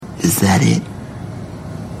Is that it?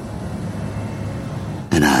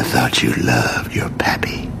 And I thought you loved your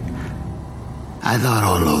pappy. I thought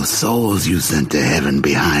all those souls you sent to heaven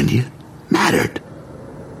behind you mattered.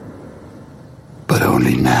 But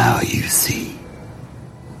only now you see.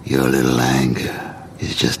 Your little anger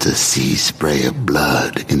is just a sea spray of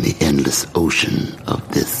blood in the endless ocean of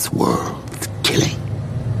this world's killing.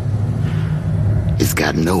 It's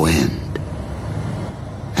got no end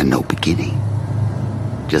and no beginning.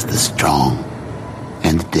 Just the strong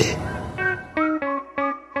and the dead.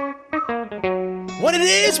 What it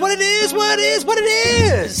is, what it is, what it is, what it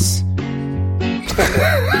is!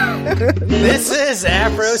 This is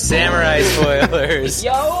Afro Samurai Spoilers.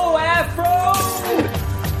 Yo, Afro!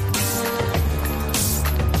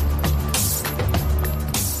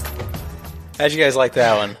 How'd you guys like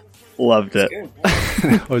that one? Loved it.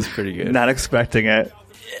 That was pretty good. Not expecting it.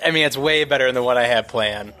 I mean, it's way better than what I had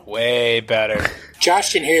planned. Way better.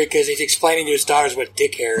 Josh didn't hear it because he's explaining to his daughters what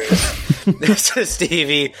dick hair is. This is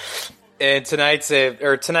Stevie. And today,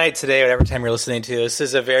 whatever time you're listening to, this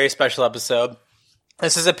is a very special episode.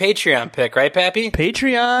 This is a Patreon pick, right, Pappy?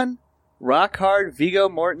 Patreon, Rock Hard, Viggo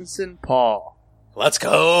Mortensen, Paul. Let's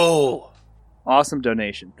go! Awesome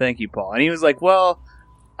donation. Thank you, Paul. And he was like, well,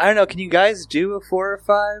 I don't know, can you guys do a 4 or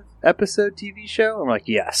 5 episode TV show? I'm like,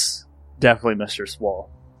 yes, definitely, Mr. Swole.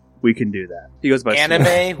 We can do that. He goes by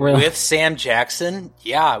Anime with Sam Jackson?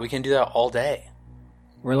 Yeah, we can do that all day.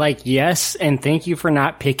 We're like, yes, and thank you for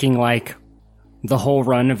not picking, like, the whole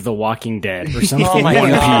run of The Walking Dead or something. Oh my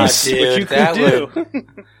One god, Piece. dude. Which you That could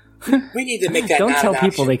do. We need to make that Don't not tell an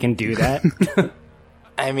people option. they can do that.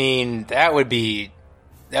 I mean, that would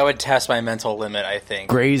test my mental limit, I think.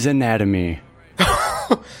 Grey's Anatomy.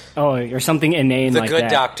 Oh, or something inane The like Good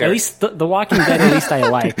that. Doctor. At least the Walking Dead, at least I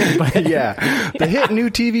like. But Yeah, the hit new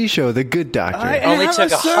TV show, The Good Doctor. It only am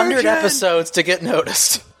took a 100 surgeon. episodes to get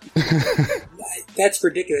noticed. That's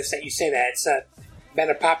ridiculous that you say that. It's been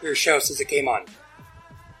a popular show since it came on.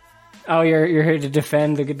 oh, you're here to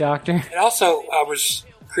defend the Good Doctor? It also was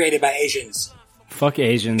created by Asians. Fuck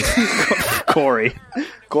Asians. Corey.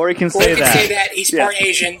 Corey can Well, say you can that. say that. He's part Yeah.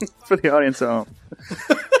 Asian. For the audience at home.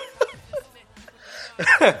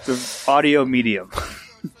 The audio medium.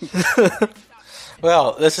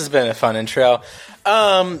 Well, this has been a fun intro.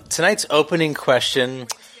 Tonight's opening question,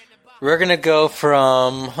 we're gonna go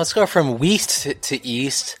from west to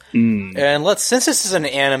east, and since this is an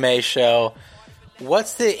anime show,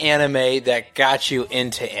 what's the anime that got you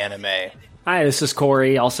into anime? Hi, this is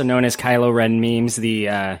Corey, also known as Kylo Ren Memes,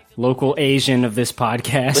 the local Asian of this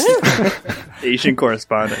podcast. Asian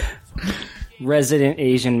correspondent. Resident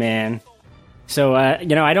Asian man. So, I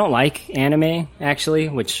don't like anime, actually,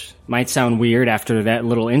 which might sound weird after that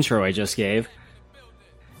little intro I just gave.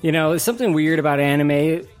 There's something weird about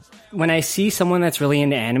anime. When I see someone that's really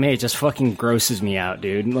into anime, it just fucking grosses me out,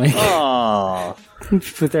 dude. Like, Aww.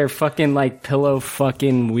 with their fucking, like, pillow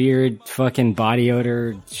fucking weird fucking body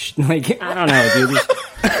odor. Like, I don't know,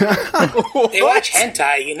 dude. They watch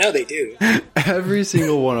hentai. You know they do. Every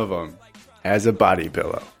single one of them has a body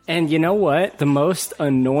pillow. And you know what? The most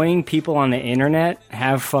annoying people on the internet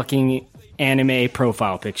have fucking anime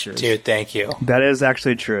profile pictures. Dude, thank you. That is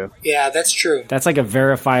actually true. Yeah, that's true. That's like a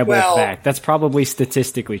verifiable Well- fact. That's probably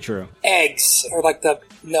statistically true. Eggs, or like the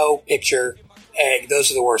no picture egg.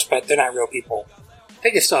 Those are the worst, but they're not real people. I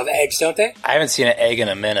think they still have eggs, don't they? I haven't seen an egg in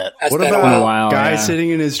a minute. That's What been a about while. Wow, guy yeah. sitting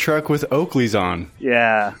in his truck with Oakleys on?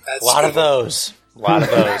 Yeah. That's A lot good. of those. A lot of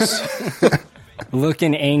those.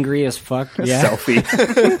 Looking angry as fuck. Yeah.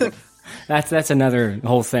 Selfie. That's another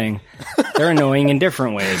whole thing. They're annoying in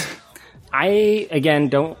different ways. I, again,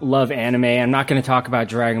 don't love anime. I'm not going to talk about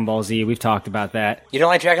Dragon Ball Z. We've talked about that. You don't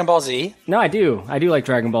like Dragon Ball Z? No, I do. I do like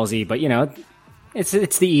Dragon Ball Z, but, it's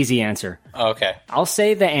the easy answer. Oh, okay. I'll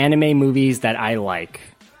say the anime movies that I like.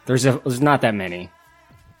 There's not that many.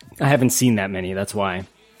 I haven't seen that many, that's why.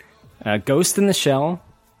 Ghost in the Shell,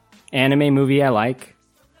 anime movie I like.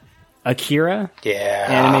 Akira, Yeah.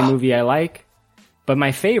 anime movie I like. But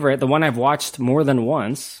my favorite, the one I've watched more than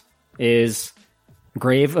once, is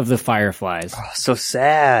Grave of the Fireflies. So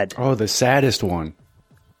sad. Oh, the saddest one.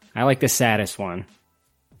 I like the saddest one.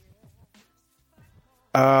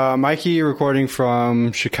 Mikey, recording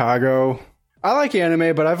from Chicago. I like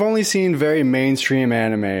anime, but I've only seen very mainstream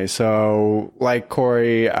anime. So, like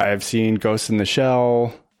Corey, I've seen Ghost in the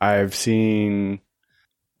Shell. I've seen...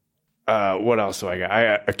 what else do I got? I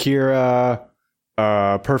got Akira,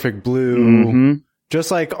 Perfect Blue. Mm-hmm.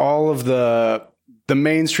 Just like all of the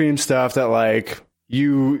mainstream stuff that like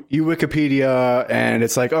you Wikipedia and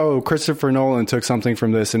it's like, oh, Christopher Nolan took something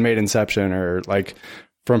from this and made Inception, or like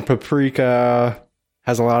from Paprika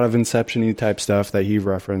has a lot of Inception-y type stuff that he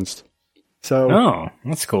referenced. So, Oh,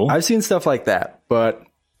 that's cool. I've seen stuff like that, but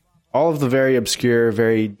all of the very obscure,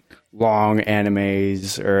 very long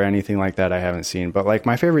animes or anything like that I haven't seen. But like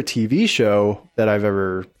my favorite TV show that I've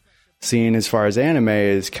ever seen as far as anime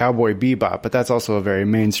is Cowboy Bebop, but that's also a very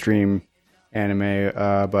mainstream anime.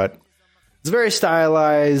 But it's very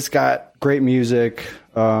stylized, got great music,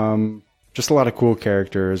 just a lot of cool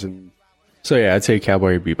characters. And so yeah, I'd say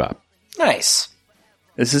Cowboy Bebop. Nice.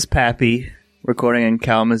 This is Pappy, recording in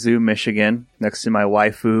Kalamazoo, Michigan, next to my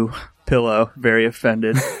waifu pillow, very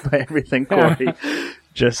offended by everything Corey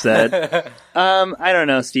just said. I don't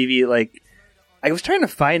know, Stevie, like, I was trying to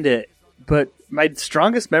find it, but my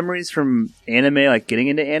strongest memories from anime, like getting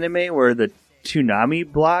into anime, were the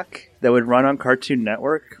Toonami block that would run on Cartoon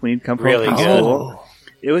Network when you'd come from Really school.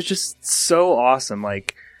 good. It was just so awesome,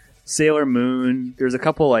 like Sailor Moon. There's a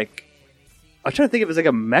couple, like, I was trying to think if it was like a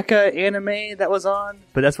mecha anime that was on,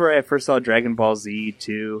 but that's where I first saw Dragon Ball Z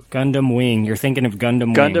too. Gundam Wing. You're thinking of Gundam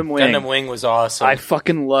Wing. Gundam Wing. Gundam Wing was awesome. I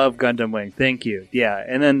fucking love Gundam Wing. Thank you. Yeah,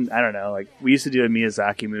 and then, I don't know, like, we used to do a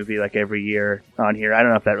Miyazaki movie like every year on here. I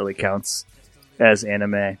don't know if that really counts as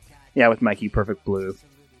anime. Yeah, with Mikey Perfect Blue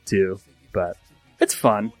too, but it's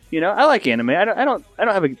fun. You know, I like anime. I don't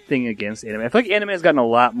have a thing against anime. I feel like anime has gotten a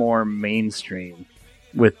lot more mainstream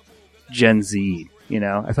with Gen Z. You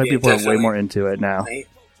know, I feel like people are way more into it now.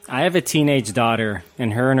 I have a teenage daughter,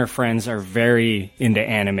 and her friends are very into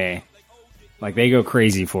anime. Like, they go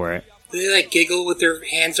crazy for it. Do they like giggle with their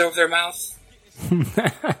hands over their mouth?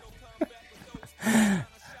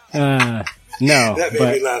 No, That made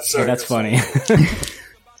but me laugh. Sorry, that's funny.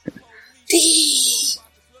 Tee!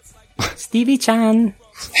 Stevie-chan.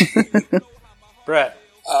 Brett.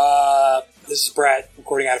 This is Brett,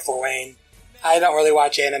 recording out of Fort Wayne. I don't really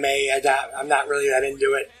watch anime. I'm not really that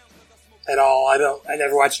into it at all. I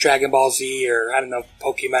never watched Dragon Ball Z or, I don't know,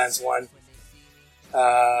 Pokemon's one.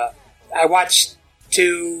 I watched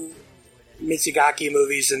 2 Mitsugaki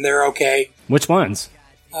movies, and they're okay. Which ones?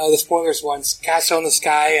 The spoilers ones. Castle in the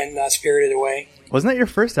Sky and Spirited Away. Wasn't that your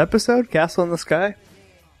first episode, Castle in the Sky?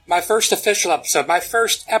 My first official episode. My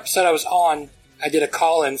first episode I was on, I did a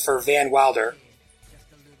call-in for Van Wilder.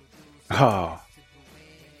 Oh.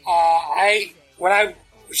 When I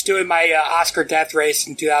was doing my Oscar death race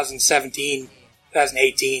in 2017,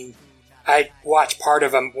 2018, I watched part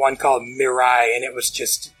of one called Mirai, and it was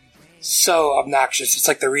just so obnoxious. It's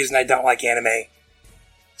like the reason I don't like anime.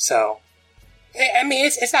 So, I mean,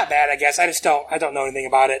 it's not bad, I guess. I don't know anything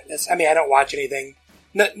about it. I don't watch anything.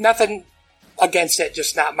 Nothing against it,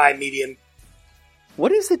 just not my medium.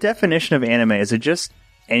 What is the definition of anime? Is it just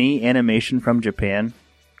any animation from Japan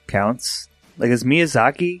counts? Like, is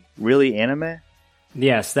Miyazaki really anime?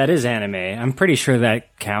 Yes, that is anime. I'm pretty sure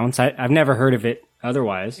that counts. I've never heard of it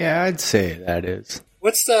otherwise. Yeah, I'd say that is.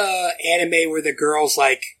 What's the anime where the girl's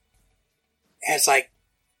has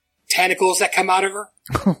tentacles that come out of her?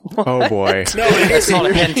 Oh boy. No, it It's called a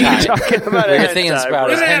isn't. hentai. Talking about What a you're thinking hentai, about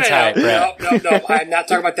bro. is hentai, Brett. No, I'm not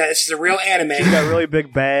talking about that. This is a real anime. She's got really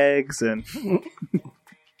big bags and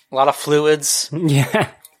A lot of fluids.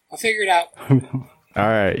 Yeah. I'll figure it out. All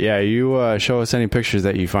right, yeah, you show us any pictures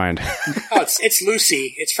that you find. Oh, it's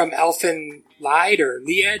Lucy. It's from Elfin Lied or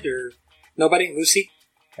Lied or nobody. Lucy.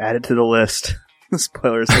 add it to the list.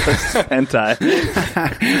 Spoilers. Hentai.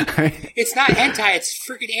 It's not hentai. It's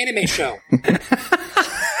a freaking anime show.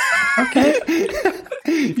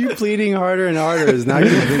 You pleading harder and harder is not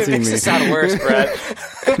convincing Makes me. it sound worse, Brett.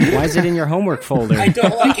 Why is it in your homework folder? I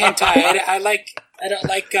don't like hentai. I don't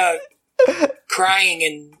like crying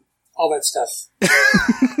and all that stuff.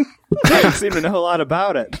 I don't seem to know a lot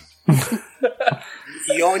about it.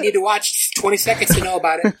 You only need to watch 20 seconds to know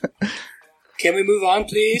about it. Can we move on,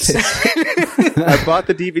 please? I bought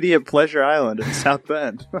the DVD at Pleasure Island in South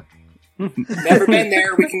Bend. Never been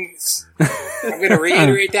there. I'm going to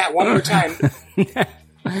reiterate that one more time.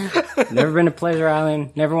 Never been to Pleasure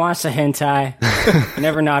Island. Never watched a hentai.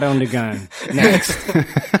 Never not owned a gun. Next.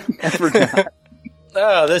 Never not.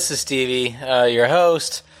 Oh, this is Stevie, your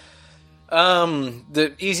host.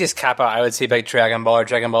 The easiest cop out, I would say, like Dragon Ball or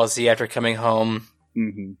Dragon Ball Z after coming home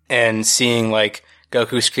and seeing like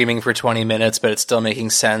Goku screaming for 20 minutes, but it's still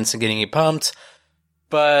making sense and getting you pumped.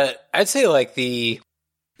 But I'd say like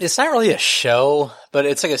it's not really a show, but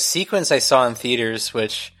it's like a sequence I saw in theaters,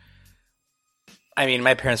 which, I mean,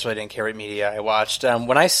 my parents really didn't care what media I watched.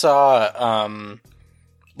 When I saw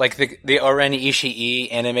like the Oren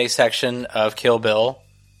Ishii anime section of Kill Bill,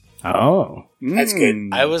 Oh. That's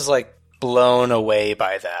good. I was like blown away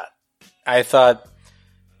by that. I thought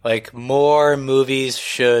like more movies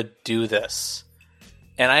should do this.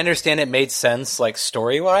 And I understand it made sense, like,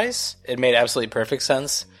 story-wise. It made absolutely perfect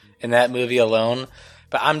sense in that movie alone.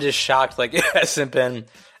 But I'm just shocked, like, it hasn't been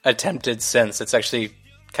attempted since. It's actually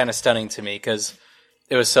kind of stunning to me because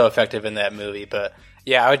it was so effective in that movie. But,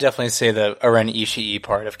 yeah, I would definitely say the Oren Ishii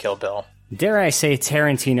part of Kill Bill. Dare I say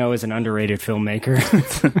Tarantino is an underrated filmmaker.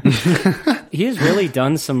 He has really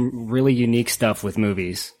done some really unique stuff with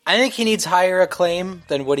movies. I think he needs higher acclaim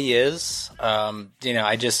than what he is.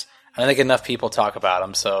 I don't think enough people talk about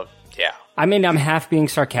him, so yeah. I mean, I'm half being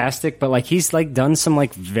sarcastic, but like he's like done some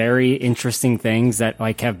like very interesting things that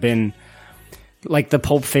like have been like the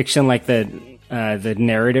Pulp Fiction, like the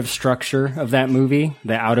narrative structure of that movie,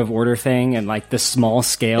 the out of order thing, and like the small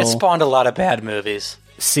scale. It spawned a lot of bad movies.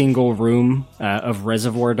 Single room of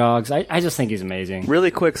Reservoir Dogs. I just think he's amazing.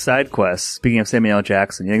 Really quick side quest. Speaking of Samuel L.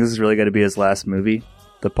 Jackson, you think this is really going to be his last movie?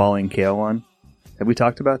 The Pauline Kael one? Have we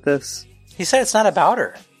talked about this? He said it's not about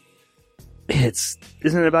her. Isn't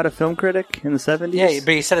it about a film critic in the 70s? Yeah,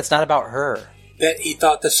 but he said it's not about her. That he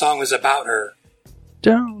thought the song was about her.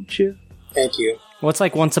 Don't you? Thank you. Well, it's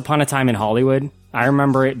like Once Upon a Time in Hollywood. I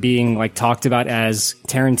remember it being like talked about as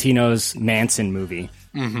Tarantino's Manson movie.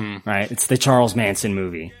 Mm-hmm. Right? It's the Charles Manson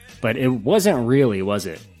movie. But it wasn't really, was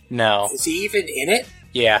it? No. Is he even in it?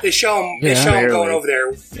 Yeah. They show him going over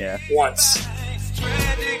there once.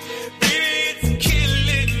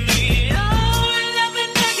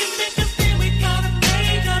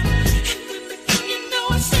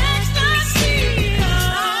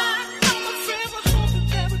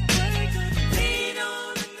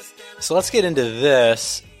 So let's get into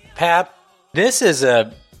this. Pap, this is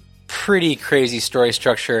a pretty crazy story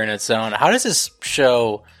structure in its own. How does this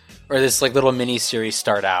show, or this like little mini-series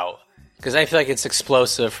start out? Because I feel like it's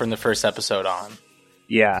explosive from the first episode on.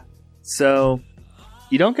 Yeah. So,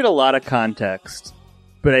 you don't get a lot of context,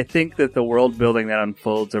 but I think that the world building that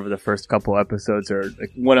unfolds over the first couple episodes are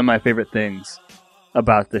like one of my favorite things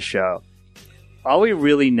about the show. All we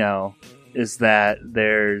really know is that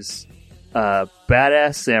there's a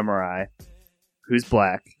badass samurai who's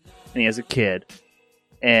black, and he has a kid,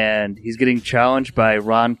 and he's getting challenged by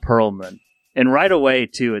Ron Perlman. And right away,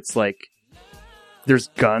 too, it's like there's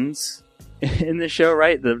guns in the show,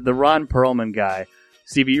 right? The Ron Perlman guy.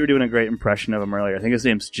 Stevie, you were doing a great impression of him earlier. I think his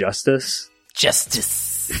name's Justice.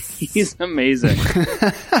 Justice. He's amazing.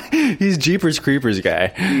 He's Jeepers Creepers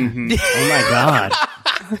guy. Mm-hmm. Oh my god.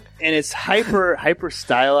 And it's hyper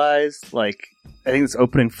stylized. Like, I think this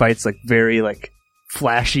opening fight's like very like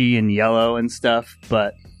flashy and yellow and stuff.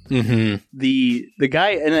 But the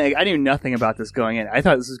guy, and I knew nothing about this going in. I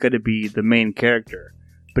thought this was going to be the main character,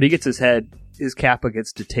 but he gets his kappa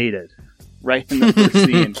gets detated right in the first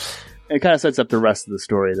scene. And it kind of sets up the rest of the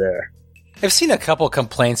story there. I've seen a couple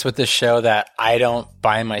complaints with this show that I don't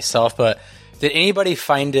buy myself, but did anybody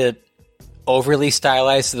find it overly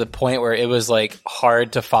stylized to the point where it was like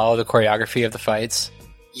hard to follow the choreography of the fights?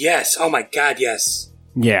 Yes. Oh my god, yes.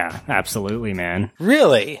 Yeah, absolutely, man.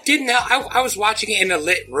 Really? I was watching it in a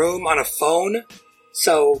lit room on a phone,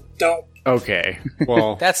 so don't. Okay,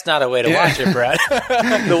 well, that's not a way to watch it, Brett.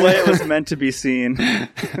 The way it was meant to be seen.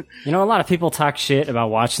 You know, a lot of people talk shit about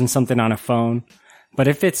watching something on a phone, but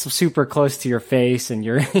if it's super close to your face and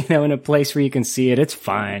you're, in a place where you can see it, it's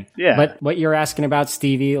fine. Yeah. But what you're asking about,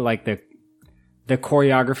 Stevie, like the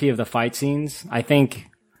choreography of the fight scenes, I think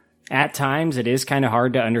at times it is kind of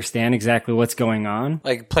hard to understand exactly what's going on.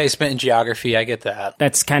 Like placement and geography, I get that.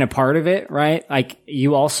 That's kind of part of it, right? Like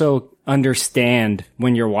you also understand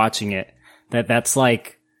when you're watching it that that's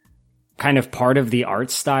like kind of part of the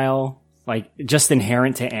art style, like just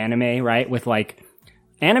inherent to anime, right? With like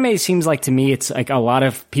anime seems like to me it's like a lot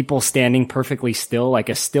of people standing perfectly still, like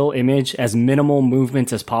a still image, as minimal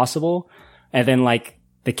movement as possible, and then like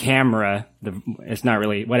the camera, it's not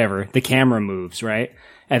really whatever, the camera moves, right?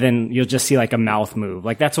 And then you'll just see like a mouth move.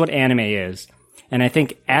 Like that's what anime is. And I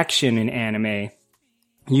think action in anime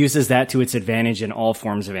uses that to its advantage in all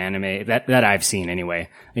forms of anime that I've seen anyway.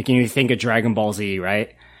 Like, you think of Dragon Ball Z,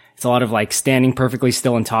 right? It's a lot of like standing perfectly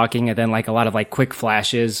still and talking, and then like a lot of like quick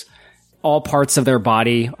flashes. All parts of their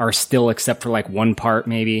body are still except for like one part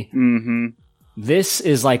maybe. Mm-hmm. This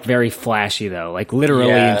is like very flashy though, like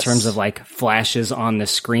literally in terms of like flashes on the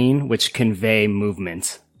screen, which convey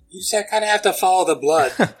movement. You just kind of have to follow the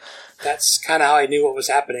blood. That's kind of how I knew what was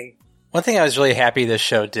happening. One thing I was really happy this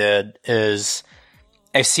show did is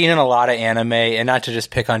I've seen in a lot of anime, and not to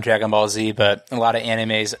just pick on Dragon Ball Z, but a lot of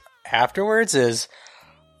animes afterwards, is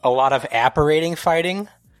a lot of apparating fighting,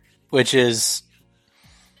 which is,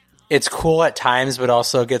 it's cool at times, but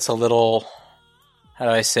also gets a little, how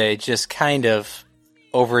do I say, just kind of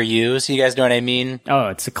overused. You guys know what I mean? Oh,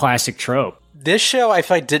 it's a classic trope. This show, I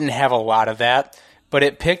feel like, didn't have a lot of that, but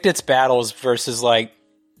it picked its battles versus like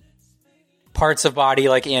parts of body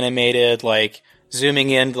like animated, like zooming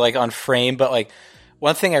in like on frame. But like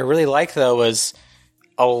one thing I really liked though was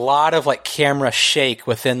a lot of like camera shake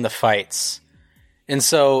within the fights. And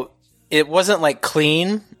so it wasn't like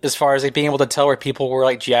clean as far as like being able to tell where people were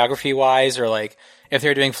like geography wise, or like if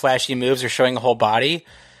they're doing flashy moves or showing a whole body.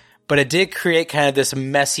 But it did create kind of this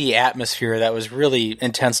messy atmosphere that was really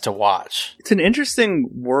intense to watch. It's an interesting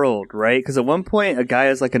world, right? Because at one point, a guy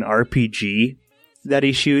has like an RPG that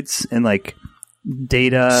he shoots, and like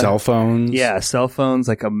data, Cell phones. Yeah, cell phones.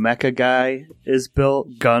 Like a mecha guy is built.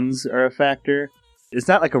 Guns are a factor. It's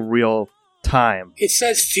not like a real time. It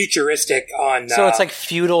says futuristic on. So it's like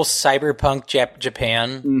feudal cyberpunk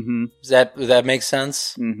Japan. Mm-hmm. Does that make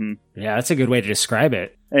sense? Mm-hmm. Yeah, that's a good way to describe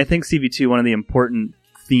it. And I think CV2, one of the important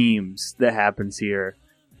themes that happens here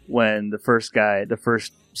when the first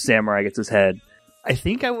samurai gets his head. I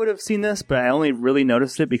think I would have seen this, but I only really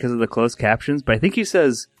noticed it because of the closed captions. But I think he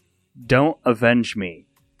says, "Don't avenge me."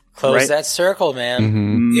 Close right? that circle, man.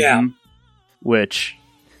 Mm-hmm. Yeah. Which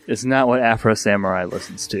is not what Afro Samurai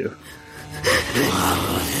listens to.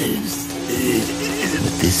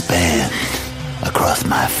 With this band across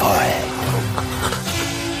my forehead.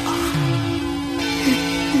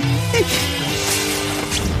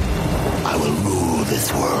 I will rule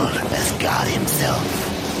this world as God himself.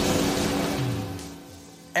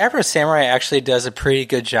 Afro Samurai actually does a pretty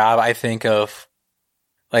good job, I think, of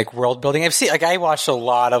like world building. I watched a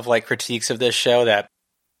lot of like critiques of this show that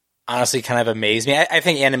honestly kind of amazed me. I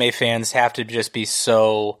think anime fans have to just be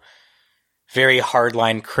so very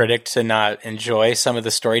hardline critic to not enjoy some of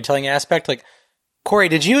the storytelling aspect. Like, Corey,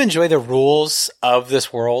 did you enjoy the rules of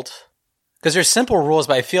this world? Because there's simple rules,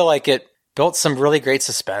 but I feel like it built some really great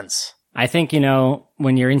suspense. I think,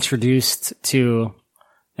 when you're introduced to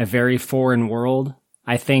a very foreign world,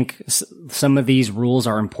 I think some of these rules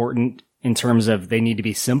are important in terms of they need to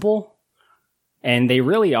be simple, and they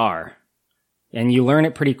really are. And you learn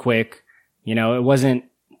it pretty quick. It wasn't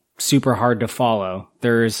super hard to follow.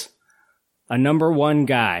 There's a number one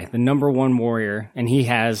guy, the number one warrior, and he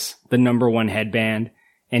has the number one headband,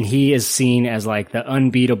 and he is seen as like the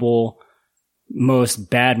unbeatable, most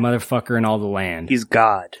bad motherfucker in all the land. He's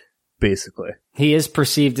God, basically. He is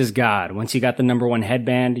perceived as God. Once you got the number one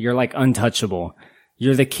headband, you're like untouchable.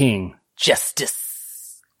 You're the king.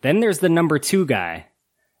 Justice. Then there's the number two guy.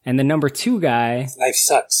 And the number two guy Life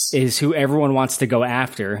sucks. is who everyone wants to go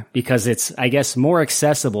after because it's, I guess, more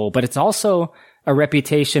accessible, but it's also a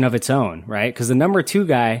reputation of its own, right? Because the number two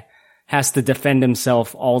guy has to defend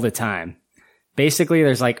himself all the time. Basically,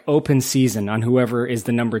 there's like open season on whoever is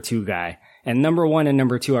the number two guy. And number one and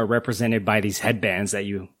number two are represented by these headbands that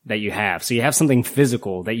you have. So you have something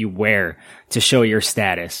physical that you wear to show your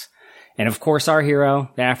status. And of course, our hero,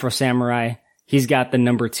 the Afro Samurai, he's got the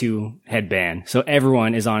number two headband. So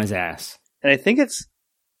everyone is on his ass. And I think it's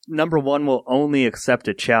number one will only accept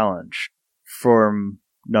a challenge from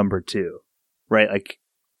number two, right? Like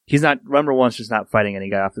number one's just not fighting any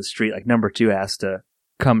guy off the street. Like number two has to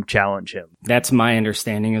come challenge him. That's my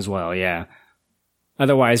understanding as well. Yeah.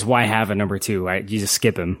 Otherwise, why have a number two, right? You just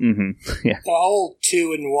skip him. Mm-hmm. Yeah. The whole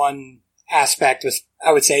 2-in-1 aspect was,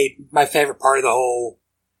 I would say, my favorite part of the whole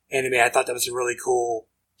anime. I thought that was a really cool,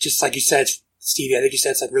 just like you said, Stevie, I think you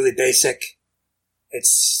said it's like really basic.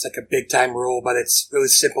 It's like a big time rule, but it's really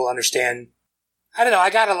simple to understand. I don't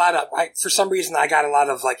know. For some reason, I got a lot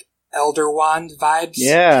of like Elder Wand vibes.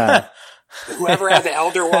 Yeah. Whoever had the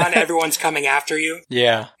Elder Wand, everyone's coming after you.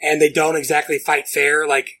 Yeah. And they don't exactly fight fair.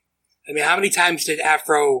 How many times did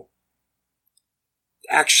Afro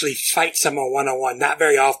actually fight someone one-on-one? Not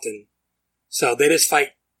very often. So they just fight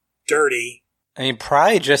dirty. I mean,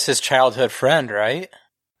 probably just his childhood friend, right?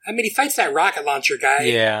 I mean, he fights that rocket launcher guy.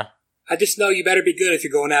 Yeah. I just know you better be good if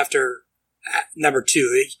you're going after number two.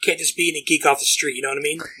 You can't just be any geek off the street, you know what I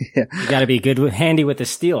mean? You gotta be handy with the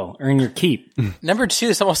steel. Earn your keep. Number two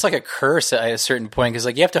is almost like a curse at a certain point, because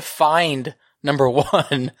you have to find number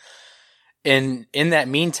one. And in that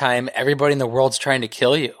meantime, everybody in the world's trying to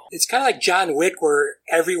kill you. It's kind of like John Wick, where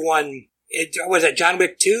was it John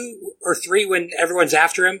Wick 2 or 3 when everyone's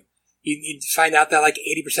after him? You find out that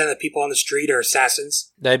 80% of the people on the street are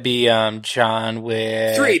assassins. That'd be John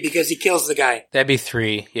Wick 3, because he kills the guy. That'd be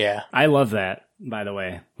 3, yeah. I love that, by the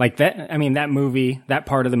way. That movie, that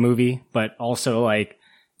part of the movie, but also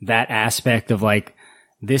that aspect of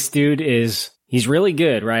this dude he's really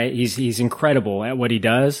good, right? He's incredible at what he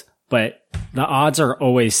does, but the odds are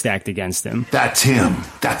always stacked against him. That's him.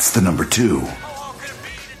 That's the number two.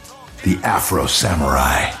 The Afro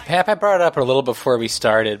Samurai. Pap, I brought it up a little before we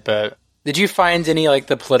started, but Did you find any like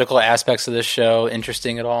the political aspects of this show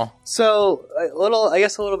interesting at all? So a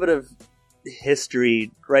little bit of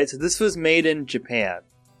history, right? So this was made in Japan,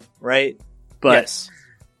 right? But Yes.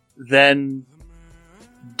 then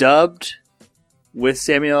dubbed with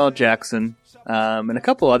Samuel L. Jackson and a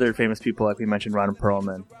couple other famous people, like we mentioned, Ron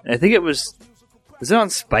Perlman. And I think was it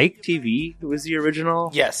on Spike TV? It was the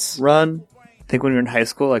original Yes. run. I think when we were in high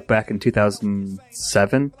school, like back in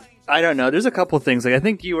 2007. I don't know. There's a couple things. Like I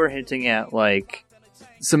think you were hinting at like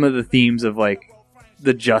some of the themes of like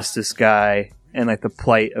the justice guy and like the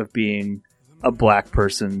plight of being a black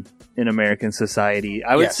person in American society.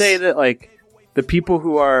 I would Yes. say that like the people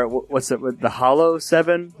who are the Hollow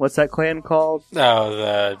Seven. What's that clan called? Oh,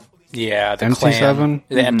 the MT7? clan,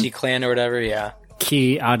 the empty clan or whatever. Yeah.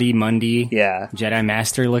 Ki Adi Mundi, Yeah. Jedi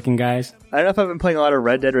Master looking guys. I don't know if I've been playing a lot of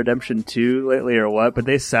Red Dead Redemption 2 lately or what, but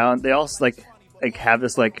they all like have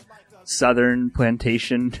this like Southern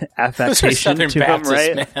plantation Those are affectation Southern to them, Baptists,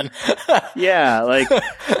 right? man. Yeah, like,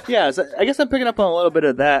 yeah, so I guess I'm picking up on a little bit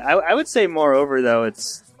of that. I would say, moreover, though,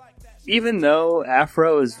 it's, even though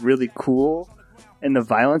Afro is really cool and the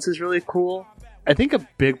violence is really cool, I think a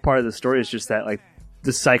big part of the story is just that, like,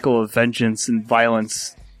 the cycle of vengeance and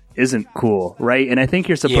violence isn't cool, right? And I think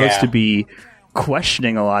you're supposed to be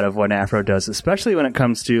questioning a lot of what Afro does, especially when it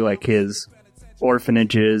comes to, like, his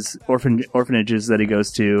orphanages that he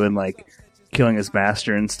goes to and, like, killing his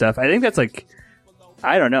master and stuff. I think that's, like,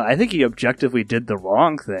 I don't know. I think he objectively did the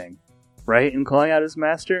wrong thing, right? In calling out his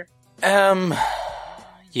master?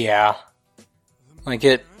 Yeah. Like,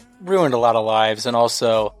 it ruined a lot of lives, and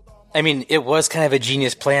also, I mean, it was kind of a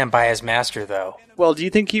genius plan by his master, though. Well, do you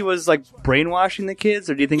think he was, like, brainwashing the kids,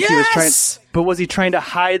 or do you think he was trying... But was he trying to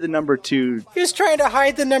hide the number 2? He was trying to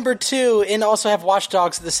hide the number 2 and also have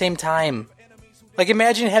watchdogs at the same time. Like,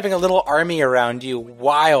 imagine having a little army around you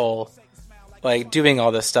while, like, doing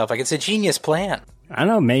all this stuff. Like, it's a genius plan. I don't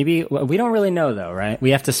know, maybe. We don't really know, though, right?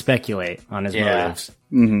 We have to speculate on his motives.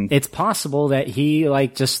 Mm-hmm. It's possible that he,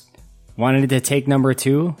 like, just wanted to take number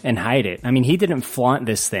 2 and hide it. I mean, he didn't flaunt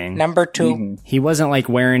this thing. Number 2. Mm-hmm. He wasn't, like,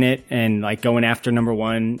 wearing it and, like, going after number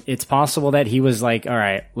 1. It's possible that he was like, all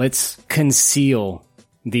right, let's conceal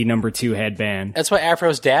the number 2 headband. That's what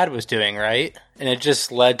Afro's dad was doing, right? And it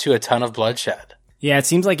just led to a ton of bloodshed. Yeah, it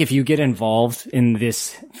seems like if you get involved in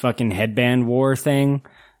this fucking headband war thing,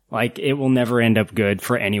 like, it will never end up good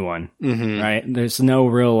for anyone, right? There's no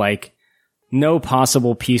real, like, no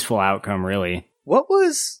possible peaceful outcome, really. What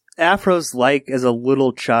was Afro's like as a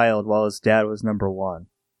little child while his dad was number 1?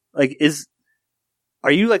 Like,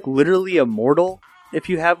 are you, like, literally immortal if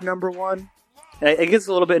you have number 1? It gets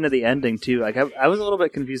a little bit into the ending, too. Like, I was a little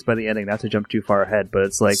bit confused by the ending, not to jump too far ahead, but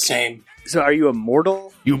it's like... Same. So are you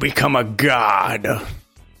immortal? You become a god.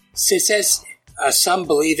 So it says some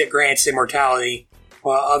believe it grants immortality,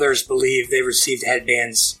 while others believe they received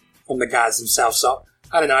headbands from the gods themselves. So,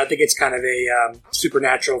 I don't know. I think it's kind of a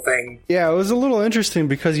supernatural thing. Yeah, it was a little interesting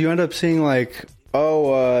because you end up seeing, like,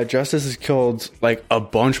 Justice has killed, like, a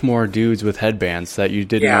bunch more dudes with headbands that you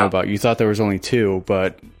didn't know about. You thought there was only 2,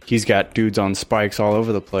 but he's got dudes on spikes all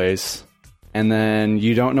over the place. And then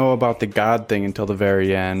you don't know about the god thing until the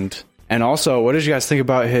very end. And also, what did you guys think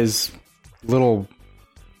about his little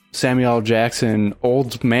Samuel L. Jackson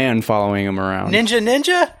old man following him around?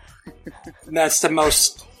 Ninja? And that's the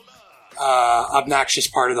most obnoxious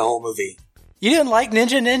part of the whole movie. You didn't like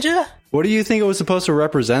Ninja? What do you think it was supposed to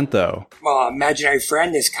represent, though? Well, imaginary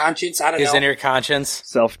friend, his conscience, I don't His know. inner conscience.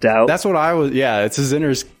 Self-doubt? That's what I was... Yeah, it's his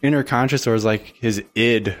inner conscious, or it's like his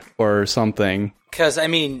id or something. Because, I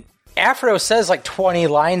mean, Afro says like 20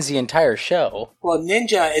 lines the entire show. Well,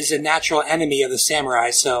 ninja is a natural enemy of the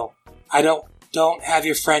samurai, so I don't have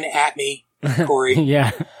your friend at me, Corey.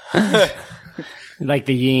 Yeah. Like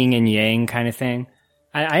the yin and yang kind of thing.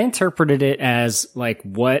 I interpreted it as like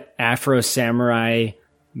what Afro Samurai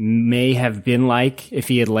may have been like if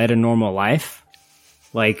he had led a normal life.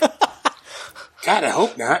 Like, God, I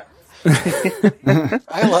hope not.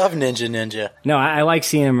 I love Ninja. no, I like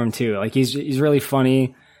seeing him too. Like, he's really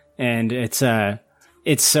funny, and it's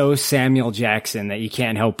so Samuel Jackson that you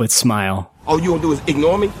can't help but smile. All you gonna do is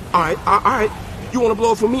ignore me? All right. You wanna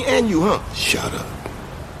blow it for me and you, huh? Shut up.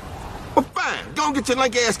 Well, fine. Go get your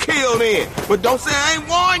lank ass killed in. But don't say I ain't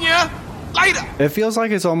warn ya. Later. It feels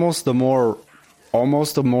like it's almost the more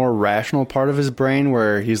rational part of his brain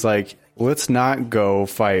where he's like, let's not go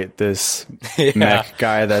fight this mech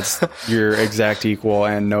guy that's your exact equal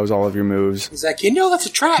and knows all of your moves. He's like, that's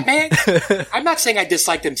a trap, man. I'm not saying I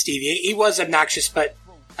disliked him, Steve. He was obnoxious, but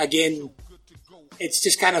again, it's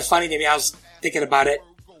just kind of funny to me. I was thinking about it.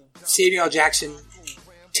 Samuel Jackson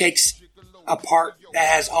takes a part that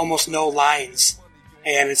has almost no lines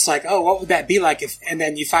And it's like, oh, what would that be like if? And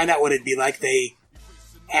then you find out what it'd be like. They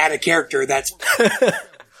add a character that's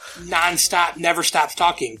nonstop, never stops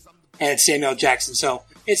talking, and it's Samuel Jackson. So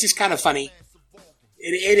it's just kind of funny.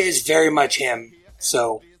 It is very much him.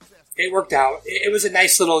 So it worked out. It was a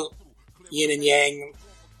nice little yin and yang.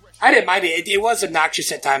 I didn't mind it. It was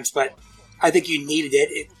obnoxious at times, but I think you needed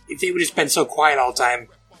it. If it would just been so quiet all the time,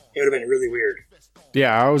 it would have been really weird.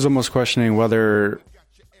 Yeah, I was almost questioning whether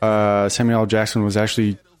Samuel L. Jackson was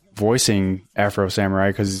actually voicing Afro Samurai,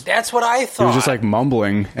 because That's what I he thought. was just like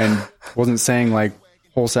mumbling and wasn't saying like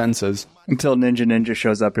whole sentences. Until Ninja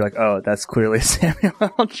shows up, you're like, oh, that's clearly Samuel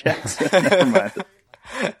L. Jackson. Never mind.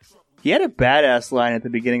 He had a badass line at the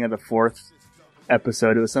beginning of the 4th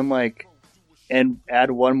episode. It was something like, and add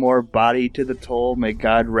one more body to the toll. May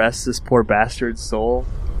God rest this poor bastard's soul.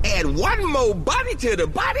 Add one more body to the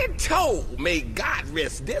body toe. May God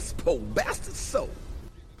rest this poor bastard's soul.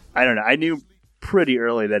 I don't know. I knew pretty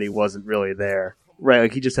early that he wasn't really there. Right,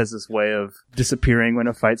 like he just has this way of disappearing when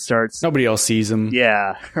a fight starts. Nobody else sees him.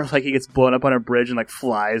 Yeah, or like he gets blown up on a bridge and like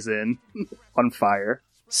flies in on fire.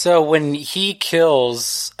 So when he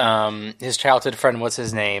kills his childhood friend, what's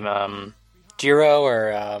his name? Jiro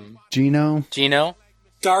or Gino?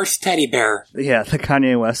 Darth Teddy Bear. Yeah, the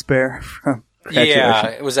Kanye West bear from Graduation.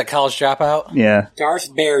 Yeah, was that College Dropout? Yeah.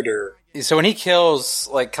 Darth Bearder. So when he kills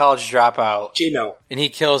like College Dropout, Gino. and he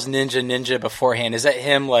kills Ninja beforehand, is that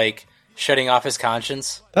him like shutting off his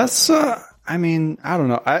conscience? That's, I mean, I don't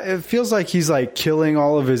know. It feels like he's like killing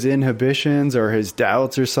all of his inhibitions or his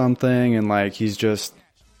doubts or something, and like he's just...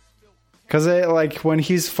 Because like when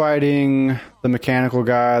he's fighting the mechanical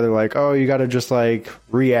guy, they're like, oh, you got to just like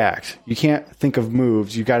react. You can't think of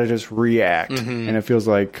moves. You got to just react. Mm-hmm. And it feels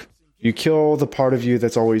like you kill the part of you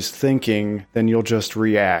that's always thinking, then you'll just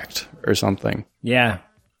react or something. Yeah,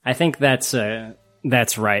 I think that's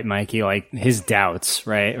right, Mikey. Like his doubts,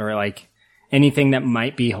 right? Or like anything that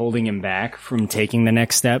might be holding him back from taking the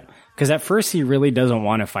next step. Because at first he really doesn't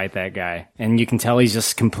want to fight that guy. And you can tell he's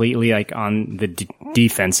just completely like on the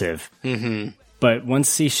defensive. Mm-hmm. But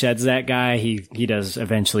once he sheds that guy, he does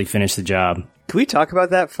eventually finish the job. Can we talk about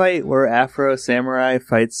that fight where Afro Samurai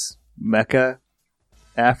fights Mecha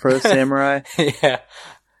Afro Samurai? Yeah.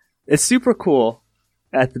 It's super cool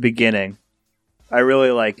at the beginning. I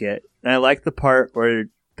really like it. And I like the part where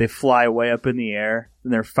they fly way up in the air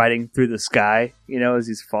and they're fighting through the sky, as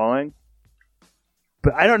he's falling.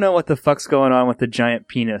 But I don't know what the fuck's going on with the giant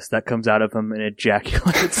penis that comes out of him and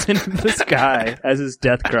ejaculates into the sky as his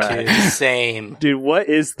death cry. Dude, same. Dude, what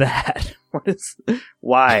is that?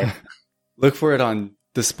 Why? Look for it on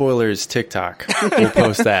the Spoilers TikTok. We'll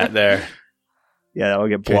post that there. Yeah, that will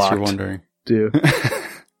get In case blocked. you're wondering. Dude.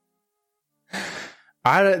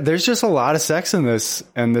 There's just a lot of sex in this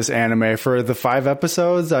anime. For the 5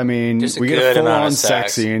 episodes, I mean, we get a full-on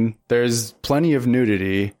sex scene. There's plenty of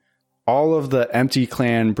nudity. All of the Empty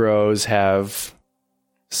Clan bros have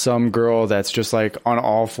some girl that's just like on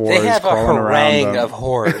all fours. They have a harangue of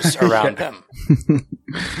whores around them.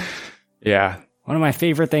 Yeah. One of my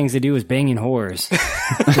favorite things to do is banging whores.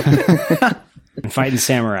 And fighting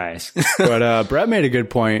samurais. But Brett made a good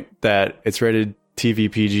point that it's rated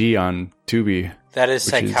TV PG on Tubi. That is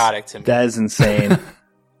psychotic to me. That is insane.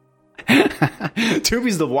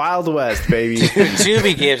 Tubi's the Wild West, baby.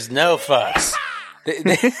 Tubi gives no fucks.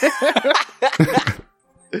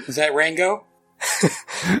 Is that Rango?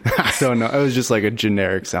 I don't know. It was just like a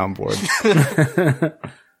generic soundboard.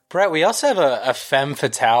 Brett, we also have a femme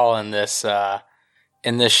fatale in this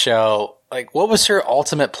show. Like, what was her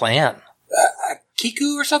ultimate plan?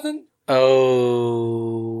 Kiku or something?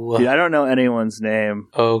 Oh, Dude, I don't know anyone's name.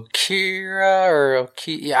 Okira or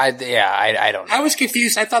Oki? I don't know. I was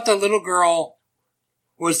confused. I thought the little girl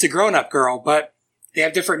was the grown-up girl, but they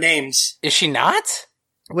have different names. Is she not?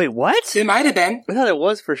 Wait, what? It might have been. I thought it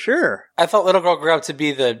was for sure. I thought little girl grew up to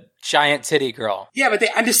be the giant titty girl. Yeah, but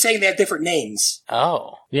I'm just saying they have different names.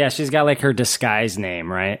 Oh. Yeah, she's got like her disguise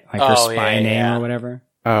name, right? Like her spy name or whatever.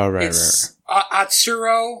 Oh, right, It's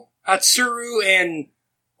Atsuru, and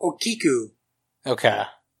Okiku. Okay.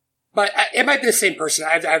 But it might be the same person.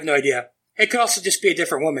 I have no idea. It could also just be a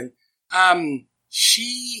different woman.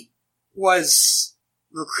 She was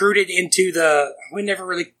recruited into we never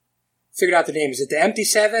really figured out the name. Is it the Empty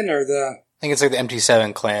Seven or the... I think it's like the Empty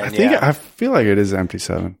Seven clan. I feel like it is Empty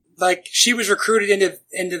Seven. Like, she was recruited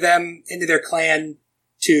into their clan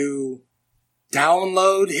to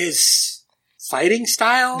download his fighting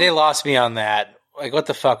style? They lost me on that. Like, what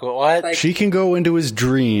the fuck? What? Like, She can go into his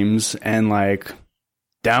dreams and like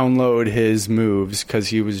download his moves because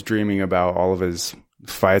he was dreaming about all of his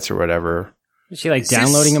fights or whatever. Is she like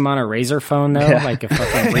downloading him on a Razor phone though, like a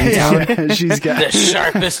fucking ringtone? Yeah, she's got The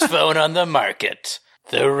sharpest phone on the market,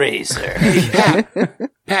 the Razor.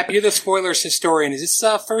 Pap, you're the spoilers historian. Is this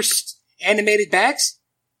first animated Bags?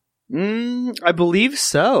 I believe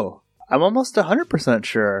so. I'm almost 100%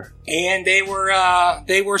 sure. And they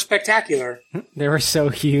were spectacular. They were so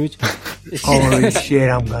huge. Holy shit,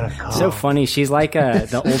 I'm gonna call. So funny. She's like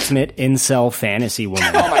the ultimate incel fantasy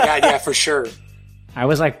woman. Oh my god, yeah, for sure. I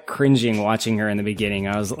was like cringing watching her in the beginning.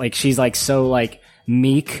 I was like, she's like so like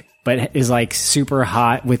meek, but is like super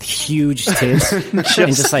hot with huge tits and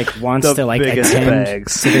just like wants to like attend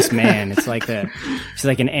to this man. It's like she's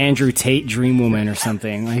like an Andrew Tate dream woman or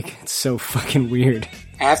something. Like, it's so fucking weird.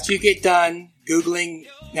 After you get done Googling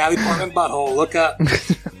Natalie Portman butthole, look up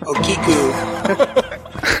Okiku.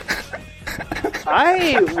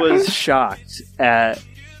 I was shocked at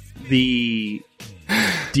the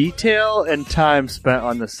detail and time spent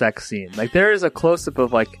on the sex scene. Like, there is a close-up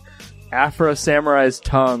of like Afro Samurai's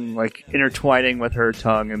tongue like intertwining with her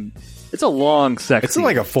tongue, and it's a long sex scene.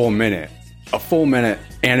 like a full minute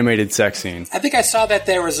animated sex scene. I think I saw that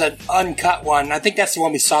there was an uncut one. I think that's the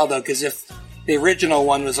one we saw though, because if the original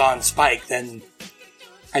one was on Spike, then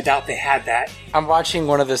I doubt they had that. I'm watching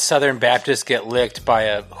one of the Southern Baptists get licked by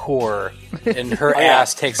a whore, and her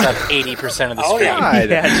ass takes up 80% of the screen.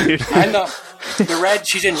 Yeah, dude. I know. The red,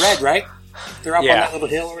 she's in red, right? They're up on that little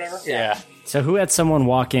hill or whatever? Yeah. So who had someone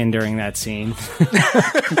walk in during that scene?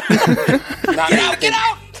 Get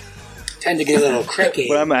out! Tend to get a little cricky.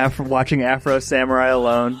 When I'm watching Afro Samurai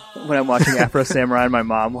alone, when I'm watching Afro Samurai and my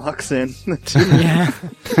mom walks in. Yeah.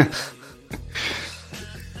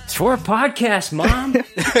 It's for a podcast, Mom.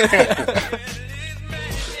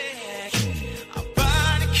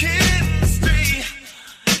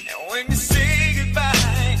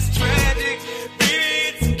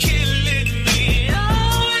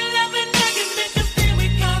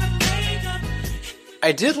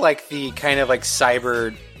 I did like the kind of like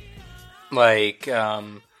cyber, like, I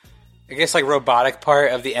guess like robotic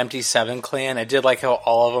part of the MT7 clan. I did like how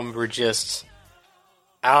all of them were just,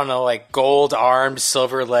 I don't know, like gold armed,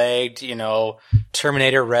 silver legged,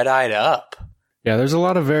 Terminator red eyed up. Yeah, there's a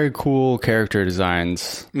lot of very cool character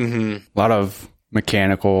designs. Mm-hmm. A lot of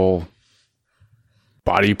mechanical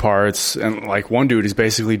body parts. And like one dude is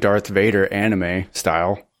basically Darth Vader anime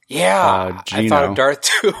style. Yeah, I thought of Darth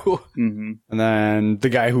too. Mm-hmm. And then the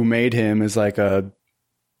guy who made him is like a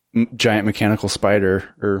giant mechanical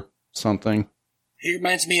spider or something. He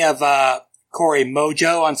reminds me of Corey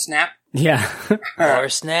Mojo on Snap. Yeah. Or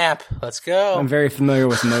Snap. Let's go. I'm very familiar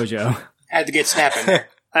with Mojo. Had to get Snap in there.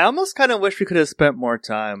 I almost kind of wish we could have spent more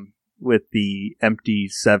time with the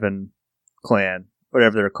MT7 clan,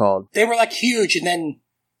 whatever they're called. They were like huge, and then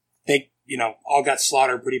they, all got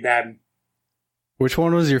slaughtered pretty bad. Which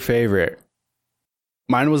one was your favorite?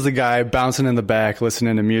 Mine was the guy bouncing in the back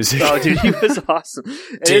listening to music. Oh, dude, he was awesome.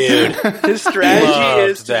 And Dude. his strategy Loved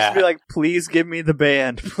is just that. to be like, please give me the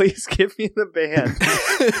band. Please give me the band.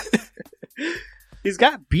 He's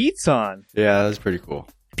got beats on. Yeah, that's pretty cool.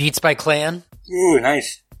 Beats by Clan. Ooh,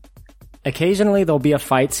 nice. Occasionally there'll be a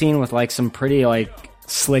fight scene with like some pretty like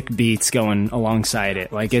slick beats going alongside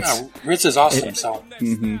it. Like it's Ritz is awesome, so.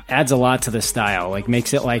 adds a lot to the style. Like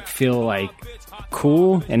makes it like feel like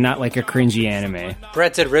cool and not like a cringy anime.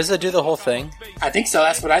 Brett, did RZA do the whole thing? I think so.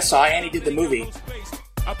 That's what I saw. And he did the movie.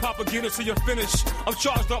 I pop a Guinness to your finish. I'm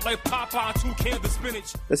charged up like Popeye, 2 cans of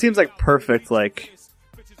spinach. That seems like perfect, like,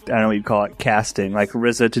 I don't know what you call it, casting. Like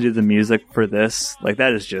RZA to do the music for this. Like,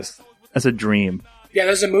 that's a dream. Yeah,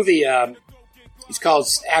 there's a movie. It's called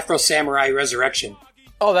Afro Samurai Resurrection.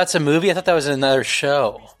 Oh, that's a movie? I thought that was another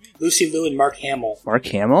show. Lucy Liu and Mark Hamill. Mark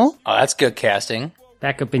Hamill? Oh, that's good casting.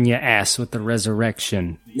 Back up in your ass with the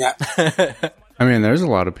resurrection. Yeah. I mean, there's a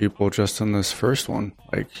lot of people just in this first one.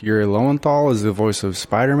 Like, Yuri Lowenthal is the voice of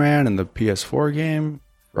Spider-Man in the PS4 game.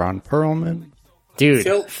 Ron Perlman. Dude,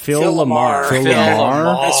 Phil Lamar. Phil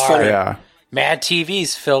Lamar? That's funny. Yeah. Mad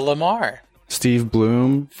TV's Phil Lamar. Steve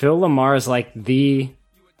Bloom. Phil Lamar is like the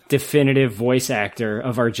definitive voice actor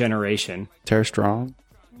of our generation. Tara Strong.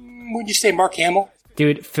 Would you say Mark Hamill?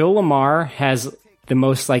 Dude, Phil Lamar has the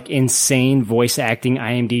most like insane voice acting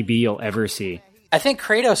IMDb you'll ever see. I think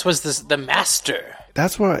Kratos was the master.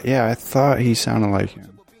 That's what, yeah, I thought he sounded like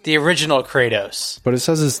him. The original Kratos. But it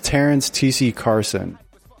says it's Terrence T.C. Carson,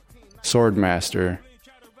 Swordmaster.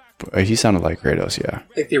 But he sounded like Kratos, yeah.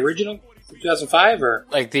 Like the original? 2005 or?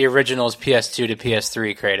 Like the original's PS2 to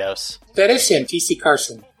PS3 Kratos. That is him, T.C.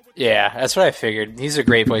 Carson. Yeah, that's what I figured. He's a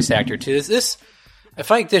great voice actor too. I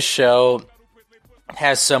feel like this show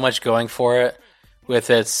has so much going for it with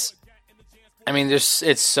its... I mean,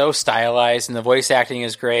 it's so stylized and the voice acting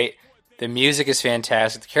is great. The music is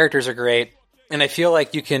fantastic. The characters are great. And I feel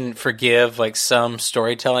like you can forgive like some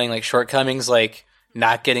storytelling like shortcomings, like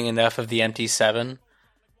not getting enough of the empty 7.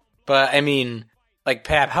 But I mean, like,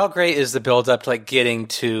 Pap, how great is the build up to like getting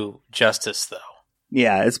to justice though?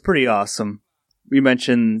 Yeah, it's pretty awesome. We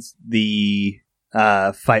mentioned the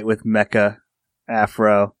fight with Mecha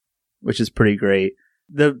Afro, which is pretty great.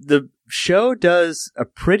 The show does a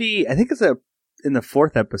pretty, I think it's in the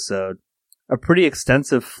 4th episode, a pretty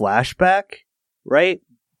extensive flashback, right?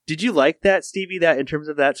 Did you like that, Stevie, that in terms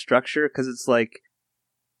of that structure? Because it's like,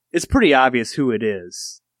 it's pretty obvious who it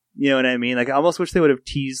is. You know what I mean? Like, I almost wish they would have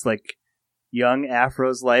teased like young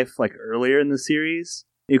Afro's life like earlier in the series.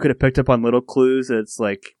 You could have picked up on little clues that it's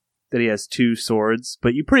like that he has 2 swords,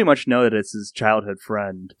 but you pretty much know that it's his childhood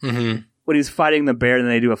friend. Mm-hmm. When he's fighting the bear, then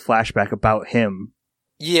they do a flashback about him.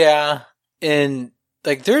 Yeah, and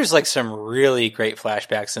like there's like some really great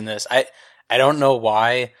flashbacks in this. I don't know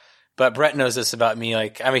why, but Brett knows this about me.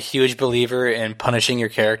 Like, I'm a huge believer in punishing your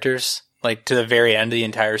characters, like to the very end of the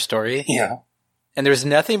entire story. Yeah. And there's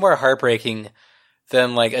nothing more heartbreaking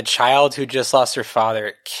than like a child who just lost their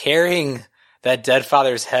father carrying that dead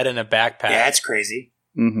father's head in a backpack. Yeah, that's crazy.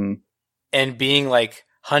 Mm-hmm. And being like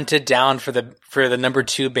hunted down for the number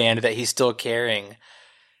 2 band that he's still carrying.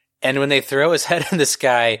 And when they throw his head in the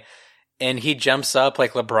sky and he jumps up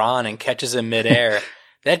like LeBron and catches him midair,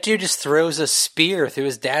 that dude just throws a spear through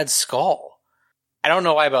his dad's skull. I don't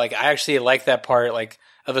know why, but like I actually like that part like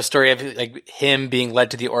of a story of like him being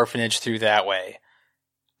led to the orphanage through that way.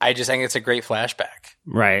 I just think it's a great flashback.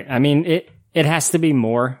 Right. I mean, it has to be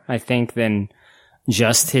more, I think, than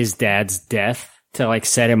just his dad's death to like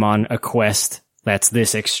set him on a quest that's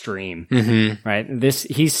this extreme. Mm-hmm. Right.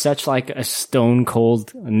 He's such like a stone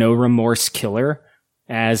cold, no remorse killer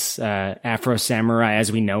as Afro Samurai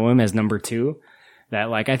as we know him as number 2, that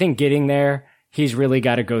like I think getting there, he's really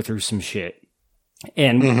got to go through some shit.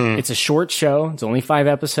 And it's a short show. It's only 5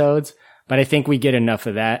 episodes, but I think we get enough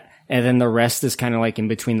of that. And then the rest is kind of like in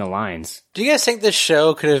between the lines. Do you guys think this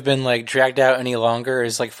show could have been like dragged out any longer? Or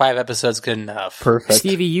is like 5 episodes good enough? Perfect.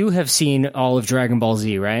 Stevie, you have seen all of Dragon Ball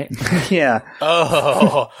Z, right? Yeah.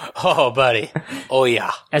 Oh, buddy. Oh,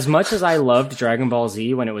 yeah. As much as I loved Dragon Ball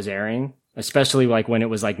Z when it was airing, especially like when it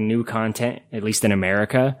was like new content, at least in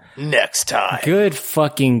America. Next time. Good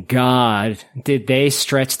fucking God. Did they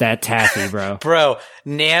stretch that taffy, bro? Bro,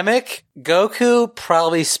 Namek, Goku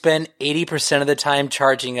probably spent 80% of the time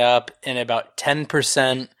charging up and about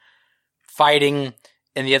 10% fighting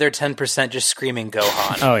and the other 10% just screaming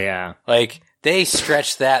Gohan. Oh, yeah. Like, they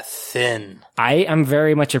stretched that thin. I am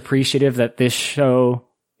very much appreciative that this show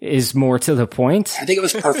is more to the point. I think it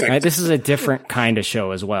was perfect. Right? This is a different kind of show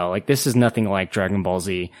as well. Like, this is nothing like Dragon Ball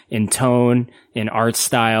Z in tone, in art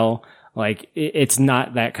style. Like, it's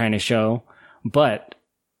not that kind of show. But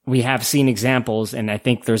we have seen examples, and I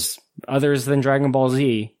think there's others than Dragon Ball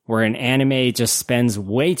Z, where an anime just spends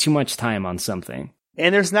way too much time on something.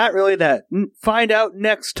 And there's not really that find out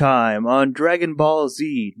next time on Dragon Ball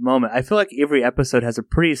Z moment. I feel like every episode has a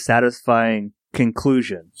pretty satisfying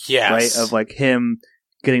conclusion. Yes. Right? Of like him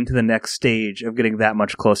getting to the next stage of getting that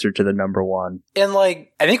much closer to the number 1. And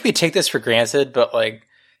like, I think we take this for granted, but like,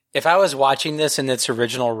 if I was watching this in its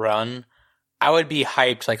original run, I would be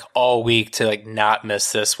hyped like all week to like not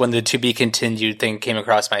miss this when the to be continued thing came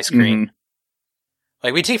across my screen. Mm-hmm.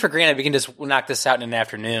 Like, we take for granted we can just knock this out in an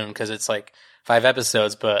afternoon because it's like 5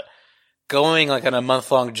 episodes, but going like on a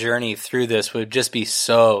month-long journey through this would just be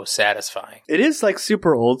so satisfying. It is like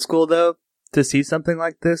super old school though to see something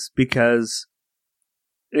like this because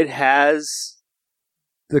it has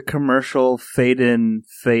the commercial fade in,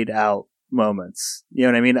 fade out moments. You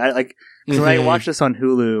know what I mean? I like, cause when I watch this on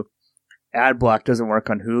Hulu, ad block doesn't work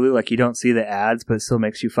on Hulu. Like, you don't see the ads, but it still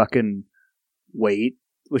makes you fucking wait,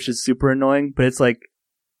 which is super annoying. But it's like,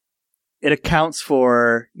 it accounts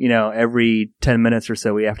for, you know, every 10 minutes or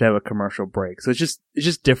so we have to have a commercial break. So it's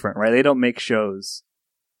just different, right? They don't make shows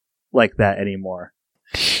like that anymore.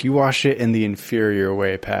 You watch it in the inferior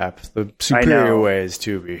way, Pap. The superior way is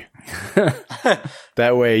Tubi.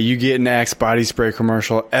 That way you get an Axe body spray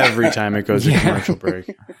commercial every time it goes to commercial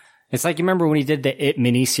break. It's like, you remember when he did the It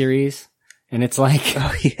miniseries? And it's like,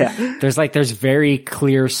 oh, yeah. there's very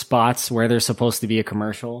clear spots where there's supposed to be a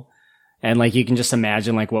commercial. And like, you can just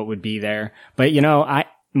imagine like what would be there. But you know,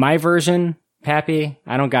 my version, Pappy,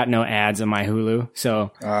 I don't got no ads on my Hulu.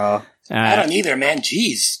 So, I don't either, man.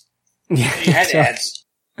 Jeez. Yeah, you had ads.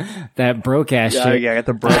 That broke ass shit. Yeah, I got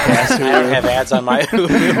the broke ass Hulu. I don't have ads on my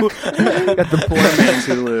Hulu. Got the poor man's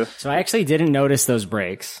Hulu. So I actually didn't notice those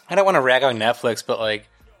breaks. I don't want to rag on Netflix, but like,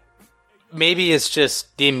 maybe it's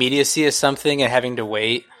just the immediacy of something and having to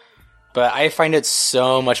wait. but I find it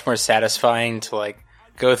so much more satisfying to like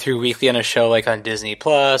go through weekly on a show like on Disney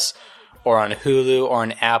Plus or on Hulu or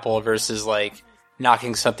on Apple versus like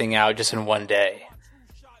knocking something out just in one day.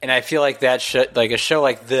 And I feel like like a show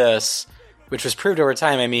like this, which was proved over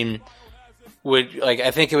time, I mean,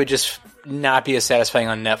 I think it would just not be as satisfying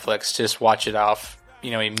on Netflix to just watch it off,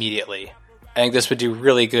 immediately. I think this would do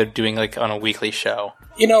really good doing like on a weekly show.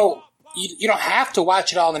 You don't have to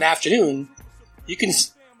watch it all in an afternoon. You can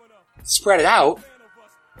spread it out.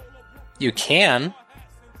 You can.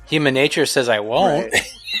 Human nature says I won't.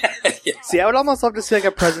 Right. See, I would almost love to see like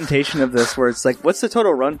a presentation of this where it's like, what's the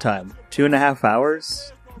total runtime? 2.5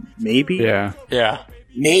 hours? Maybe? Yeah. Yeah.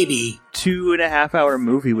 Maybe. 2.5 hour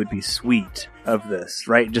movie would be sweet of this,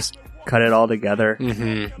 right? Just cut it all together,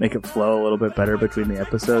 make it flow a little bit better between the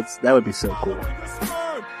episodes. That would be so cool.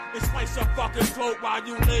 Slice your fucking throat while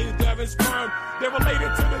you lay there and sperm. They're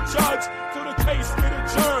related to the judge, to the case get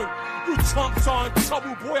adjourned. You chunks on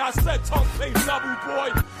trouble, boy. I said tongue pay double,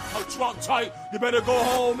 boy. I'm drunk tight. You better go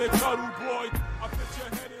home and cuddle, boy.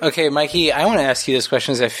 Okay, Mikey, I want to ask you this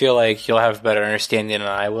question because I feel like you'll have a better understanding than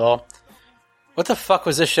I will. What the fuck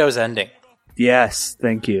was this show's ending? Yes,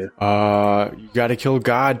 thank you. You gotta kill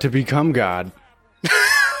God to become God.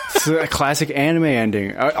 It's a classic anime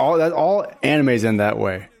ending. All animes end that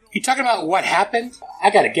way. You talking about what happened? I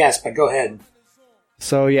got a guess, but go ahead.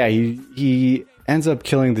 So yeah, he ends up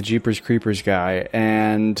killing the Jeepers Creepers guy,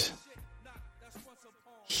 and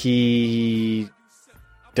he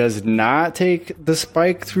does not take the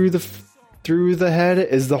spike through the head.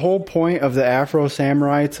 Is the whole point of the Afro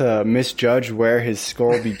Samurai to misjudge where his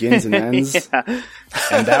skull begins and ends? Yeah.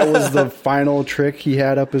 And that was the final trick he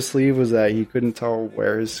had up his sleeve, was that he couldn't tell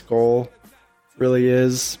where his skull really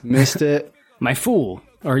is. Missed it. My fool.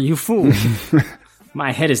 Or you fool.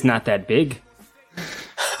 My head is not that big.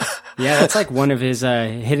 Yeah, that's like one of his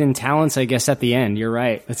hidden talents, I guess, at the end. You're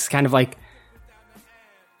right. It's kind of like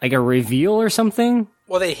a reveal or something.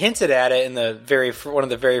 Well, they hinted at it in one of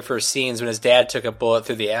the very first scenes when his dad took a bullet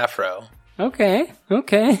through the afro. Okay.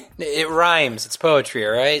 It rhymes. It's poetry,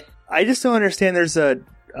 all right? I just don't understand. There's an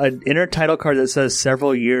inner title card that says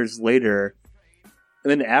several years later,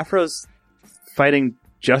 and then Afro's fighting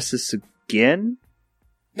Justice again?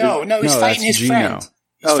 No, he's fighting his Gino.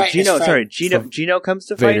 friend. Gino, sorry. Gino comes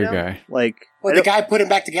to fight Vader him? guy. Well, the guy put him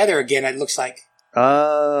back together again, it looks like.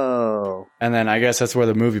 Oh. And then I guess that's where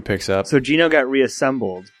the movie picks up. So Gino got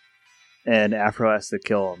reassembled, and Afro has to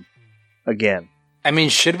kill him again. I mean,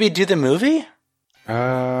 should we do the movie?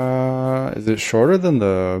 Is it shorter than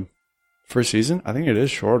the first season? I think it is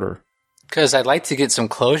shorter. Because I'd like to get some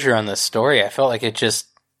closure on this story. I felt like it just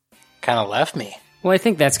kind of left me. Well, I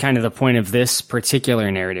think that's kind of the point of this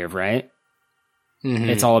particular narrative, right? Mm-hmm.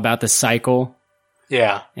 It's all about the cycle.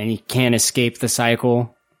 Yeah. And he can't escape the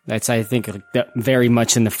cycle. That's, I think, very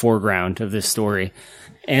much in the foreground of this story.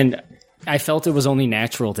 And I felt it was only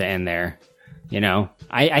natural to end there.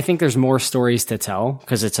 I think there's more stories to tell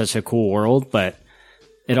because it's such a cool world, but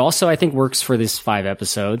it also, I think, works for this 5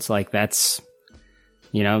 episodes. Like, that's,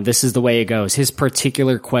 this is the way it goes. His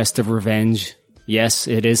particular quest of revenge, yes,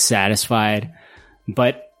 it is satisfied,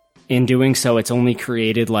 but in doing so, it's only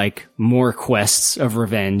created, like, more quests of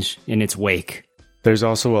revenge in its wake. There's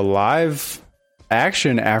also a live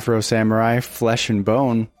action Afro Samurai, Flesh and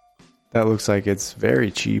Bone. That looks like it's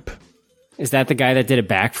very cheap. Is that the guy that did a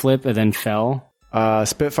backflip and then fell?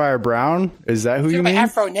 Spitfire Brown? Is that who you mean?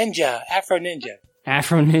 Afro Ninja,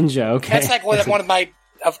 okay. That's like one of my,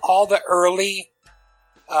 of all the early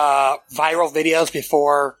viral videos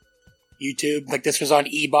before YouTube. Like, this was on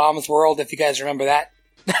E-Bombs World, if you guys remember that.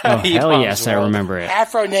 Oh, hell yes, I remember it.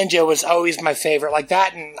 Afro Ninja was always my favorite. Like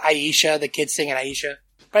that and Aisha, the kids singing Aisha.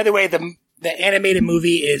 By the way, the animated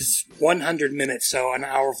movie is 100 minutes, so an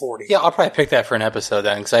hour 40. Yeah, I'll probably pick that for an episode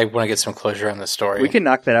then, because I want to get some closure on the story. We can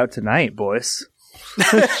knock that out tonight, boys.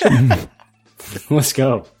 Let's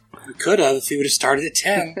go. We could have if we would have started at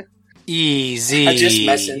 10. Easy. I'm just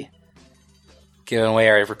messing. Giving away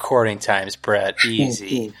our recording times, Brett.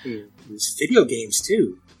 Easy. There's video games,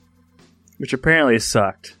 too. Which apparently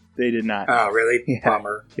sucked. They did not. Oh, really? Yeah.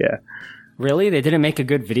 Bummer. Yeah. Really? They didn't make a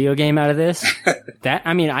good video game out of this?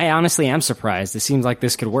 I honestly am surprised. It seems like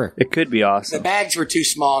this could work. It could be awesome. The bags were too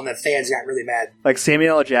small and the fans got really mad. Like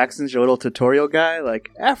Samuel L. Jackson's your little tutorial guy, like,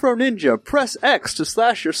 Afro Ninja, press X to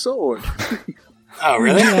slash your sword. Oh,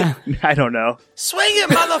 really? Yeah. I don't know. Swing it,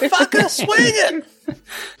 motherfucker! Swing it!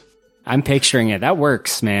 I'm picturing it. That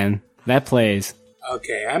works, man. That plays.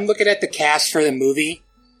 Okay, I'm looking at the cast for the movie,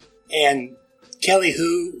 and Kelly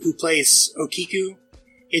who plays Okiku,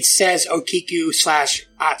 it says Okiku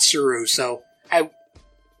 / Atsuru, so I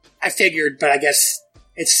figured, but I guess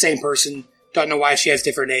it's the same person. Don't know why she has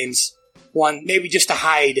different names. One, maybe just to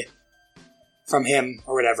hide from him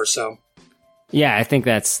or whatever, so. Yeah, I think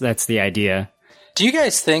that's the idea. Do you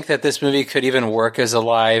guys think that this movie could even work as a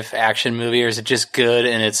live action movie, or is it just good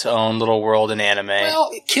in its own little world in anime?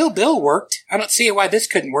 Well, Kill Bill worked. I don't see why this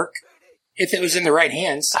couldn't work if it was in the right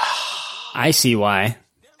hands. I see why.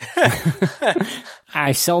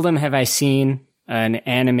 I seldom have I seen an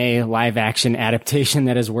anime live action adaptation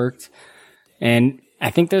that has worked. And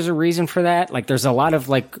I think there's a reason for that. Like, there's a lot of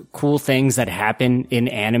like cool things that happen in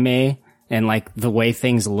anime and like the way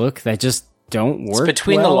things look that just don't work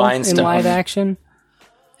between well the lines in live action.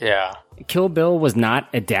 Yeah. Kill Bill was not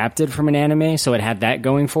adapted from an anime, so it had that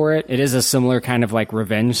going for it. It is a similar kind of like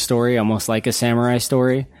revenge story, almost like a samurai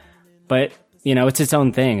story. But, you know, it's its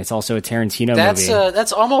own thing. It's also a Tarantino movie.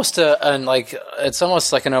 That's almost it's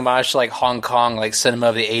almost like an homage to like Hong Kong, like cinema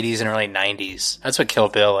of the 80s and early 90s. That's what Kill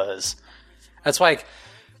Bill is. That's why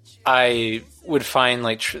I would find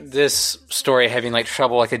like this story having like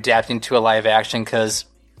trouble like adapting to a live action, because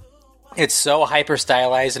it's so hyper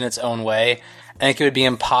stylized in its own way. I think it would be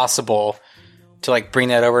impossible to like bring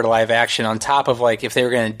that over to live action. On top of like, if they were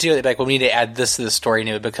going to do it, they'd be like, well, we need to add this to the story, and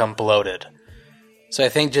it would become bloated. So I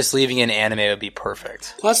think just leaving it in anime would be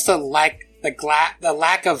perfect. Plus the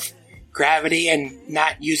lack of gravity and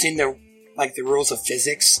not using the rules of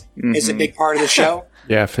physics is a big part of the show.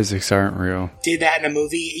 Yeah, physics aren't real. Did that in a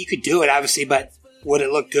movie, you could do it obviously, but would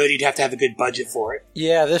it look good? You'd have to have a good budget for it.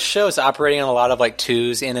 Yeah, this show is operating on a lot of like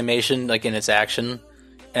twos animation, like in its action,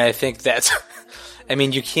 and I think that's. I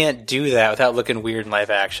mean, you can't do that without looking weird in live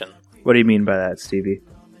action. What do you mean by that, Stevie?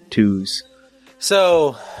 Twos.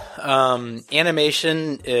 So,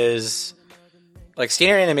 animation is like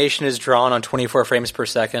standard animation is drawn on 24 frames per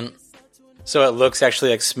second, so it looks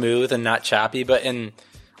actually like smooth and not choppy. But in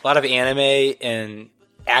a lot of anime and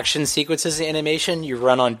action sequences in animation, you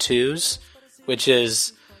run on twos, which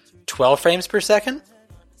is 12 frames per second,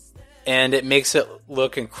 and it makes it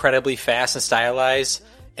look incredibly fast and stylized.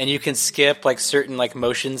 And you can skip like certain like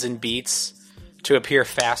motions and beats to appear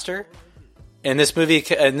faster. And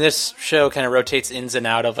this show kind of rotates ins and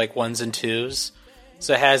out of like ones and twos,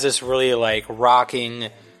 so it has this really like rocking,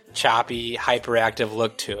 choppy, hyperactive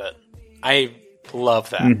look to it. I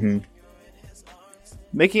love that. Mm-hmm.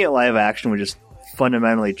 Making it live action would just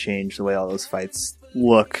fundamentally change the way all those fights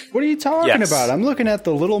look. What are you talking about? I'm looking at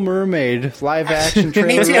the Little Mermaid live action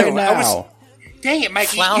trailer too. right now. Dang it,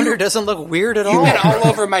 Mikey. Flounder doesn't look weird at all. You've been all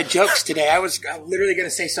over my jokes today. I was literally going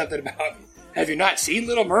to say something about, have you not seen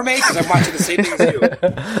Little Mermaid? Because I'm watching the same thing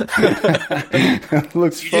as you.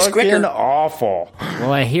 Looks fucking awful.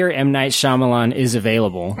 Well, I hear M. Night Shyamalan is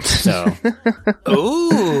available, so.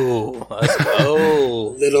 Ooh. Let's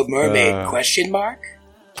go. Little Mermaid, question mark?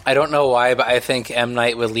 I don't know why, but I think M.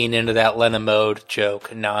 Night would lean into that Lena Mode joke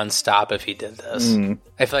nonstop if he did this.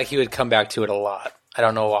 I feel like he would come back to it a lot. I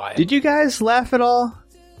don't know why. Did you guys laugh at all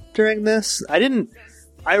during this? I didn't.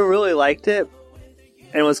 I really liked it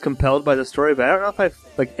and was compelled by the story, but I don't know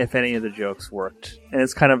if any of the jokes worked. And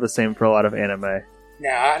it's kind of the same for a lot of anime. No,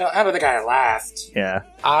 I don't think I laughed. Yeah.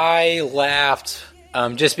 I laughed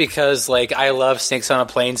just because like I love Snakes on a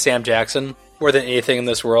Plane, Sam Jackson, more than anything in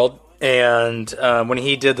this world. And when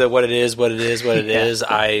he did the what it is,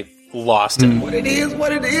 I lost it. What it is,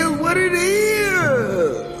 what it is, what it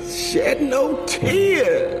is. Shed no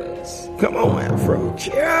tears. Come on, Afro.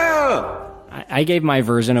 Cheer. I gave my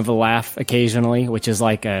version of a laugh occasionally, which is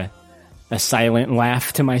like a silent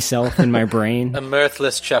laugh to myself in my brain. A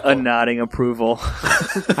mirthless chuckle. A nodding approval.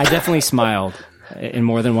 I definitely smiled in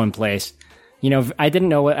more than one place. You know, I didn't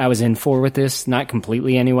know what I was in for with this, not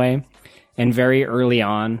completely anyway. And very early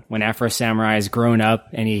on, when Afro Samurai has grown up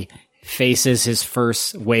and he faces his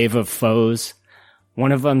first wave of foes,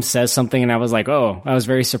 one of them says something and I was like, oh, I was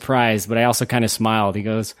very surprised, but I also kind of smiled. He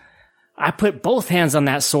goes, I put both hands on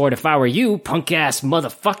that sword if I were you, punk-ass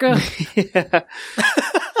motherfucker.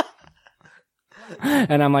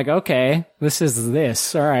 And I'm like, okay,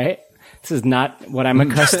 this. All right. This is not what I'm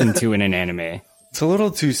accustomed to in an anime. It's a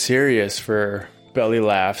little too serious for belly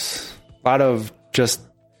laughs. A lot of just,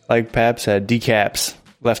 like Pap said, decaps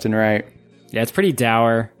left and right. Yeah, it's pretty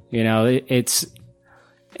dour. You know, it's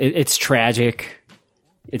tragic.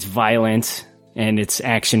 It's violent. And it's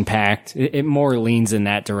action-packed. It more leans in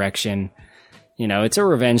that direction. You know, it's a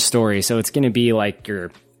revenge story, so it's going to be like your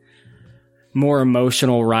more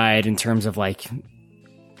emotional ride in terms of like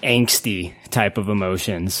angsty type of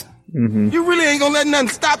emotions. Mm-hmm. You really ain't gonna let nothing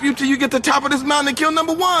stop you till you get to the top of this mountain and kill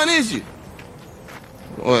number one, is you?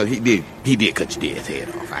 Well, he did cut your dad's head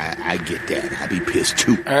off. I get that. I'd be pissed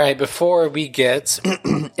too. All right, before we get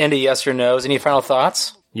into yes or no's, any final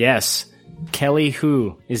thoughts? Yes. Kelly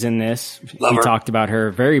Hu is in this. Love we her. talked about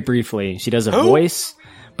her very briefly. She does a voice,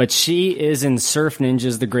 but she is in Surf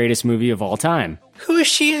Ninjas, the greatest movie of all time. Who is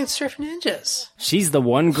she in Surf Ninjas? She's the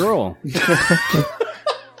one girl.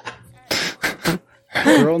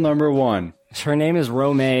 Girl number one. Her name is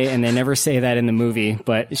Rome, and they never say that in the movie,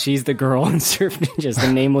 but she's the girl in Surf Ninjas,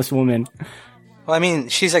 the nameless woman. Well, I mean,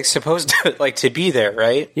 she's like supposed to to be there,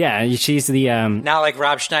 right? Yeah, she's the Not like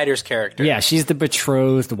Rob Schneider's character. yeah, she's the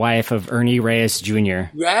betrothed wife of Ernie Reyes Jr.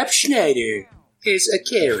 Rob Schneider is a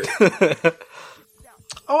carrot.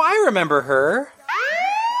 Oh, I remember her.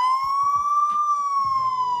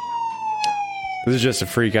 This is just to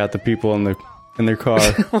freak out the people in their car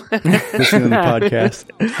listening to the podcast.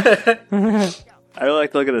 I really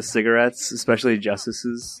like to look at the cigarettes, especially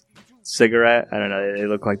Justice's cigarette. I don't know, they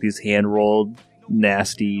look like these hand-rolled,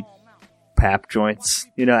 nasty pap joints.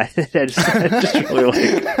 You know, I just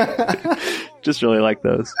really like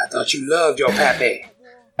those. I thought you loved your pappy.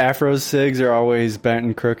 Afro's cigs are always bent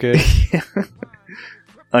and crooked.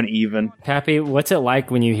 Uneven. Pappy, what's it like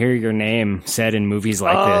when you hear your name said in movies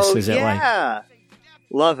like this? Is it like... Yeah!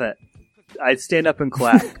 Love it. I'd stand up and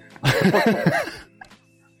clap.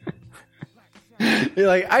 You're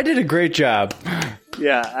like, I did a great job.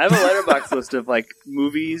 Yeah, I have a letterbox list of like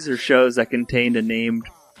movies or shows that contained a named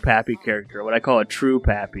Pappy character, what I call a true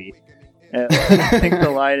Pappy. I think the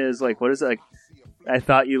line is like, what is it, like, I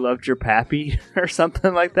thought you loved your Pappy or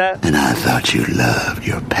something like that. And I thought you loved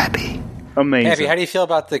your pappy. Amazing. Pappy, how do you feel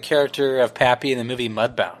about the character of Pappy in the movie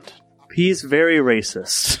Mudbound? He's very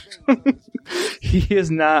racist. He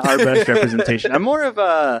is not our best representation. I'm more of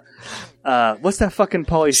a what's that fucking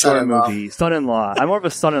Pauly Shore Son-in-law. movie? Son-in-Law. I'm more of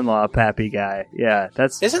a son-in-law Pappy guy. Yeah,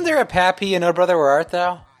 that's Isn't there a Pappy in Oh Brother Where Art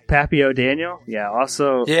Thou? Pappy O'Daniel. Yeah,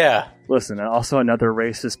 also Yeah. listen, also another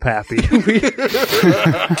racist Pappy.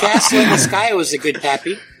 Castle in the Sky was a good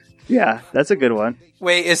pappy. Yeah, that's a good one.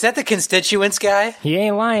 Wait, is that the Constituents guy? He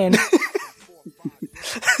ain't lying.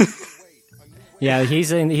 Yeah,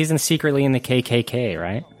 he's in secretly in the KKK,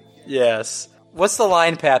 right? Yes. What's the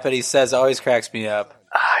line, Pat, that he says always cracks me up?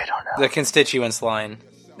 I don't know. The Constituents line.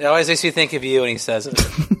 It always makes me think of you when he says it.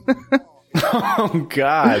 Oh,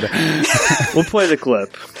 God. We'll play the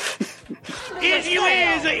clip. Is you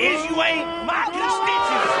is or is you ain't my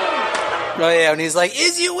constituents? Oh, yeah, and he's like,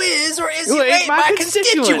 is you is or is you ain't my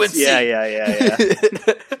constituency? Yeah.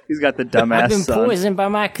 He's got the dumbass I've been son. poisoned by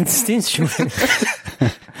my constituents.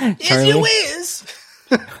 Is you is?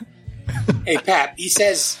 Hey, Pap, he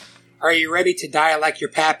says, are you ready to die like your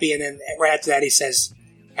pappy? And then right after that he says,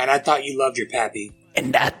 and I thought you loved your pappy.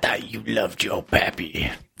 And I thought you loved your pappy.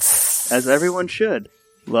 As everyone should.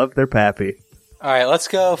 Love their Pappy. All right, let's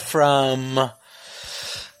go from...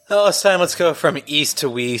 Oh, this time let's go from east to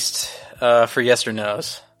west for yes or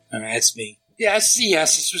no's. All right, that's me. Yes,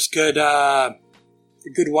 this was good. A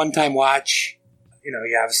good one-time watch. You know,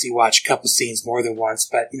 you obviously watch a couple scenes more than once,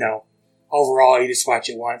 but, you know, overall, you just watch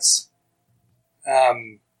it once.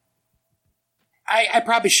 I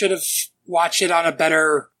probably should have watched it on a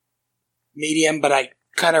better medium, but I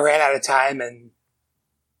kind of ran out of time, and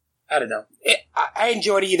I don't know. I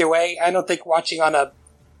enjoyed it either way. I don't think watching on a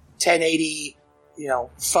 1080,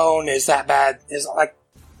 phone is that bad. As like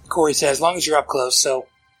Corey said, as long as you're up close. So,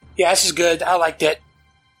 yeah, this is good. I liked it.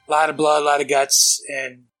 A lot of blood, a lot of guts,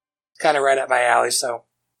 and kind of right up my alley. So,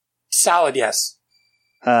 solid yes.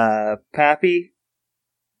 Pappy.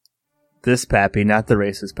 This Pappy, not the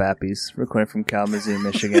racist Pappies. Recording from Kalamazoo,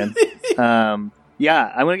 Michigan. Yeah,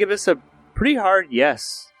 I'm going to give this a pretty hard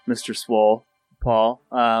yes, Mr. Swole, Paul.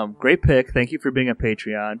 Great pick. Thank you for being a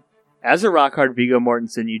Patreon. As a rock hard Viggo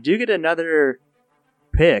Mortensen, you do get another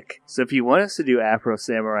pick. So if you want us to do Afro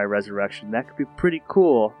Samurai Resurrection, that could be pretty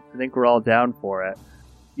cool. I think we're all down for it.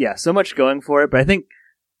 Yeah, so much going for it, but I think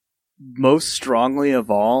most strongly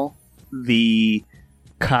of all, the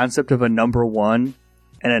concept of a number one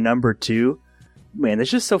and a number two, man,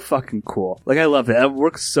 that's just so fucking cool. Like, I love it. It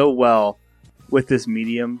works so well with this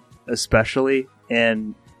medium, especially,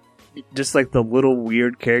 and just like the little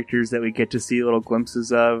weird characters that we get to see little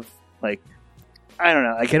glimpses of. Like, I don't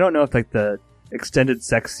know. Like, I don't know if like the extended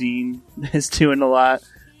sex scene is doing a lot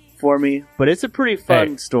for me, but it's a pretty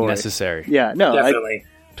fun story. Necessary. Yeah, no, Definitely.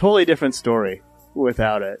 totally different story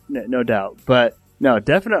without it, no doubt. But no,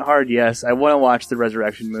 definite hard yes. I want to watch the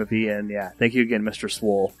Resurrection movie, and yeah, thank you again, Mr.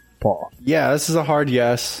 Swole, Paul. Yeah, this is a hard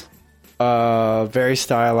yes. Very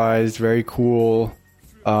stylized, very cool.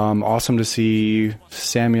 Awesome to see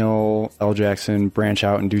Samuel L. Jackson branch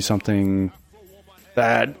out and do something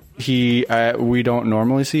that we don't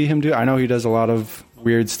normally see him do. I know he does a lot of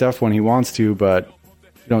weird stuff when he wants to, but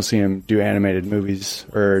don't see him do animated movies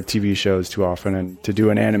or TV shows too often, and to do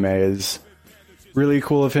an anime is really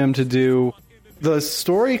cool of him to do. The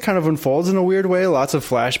story kind of unfolds in a weird way, lots of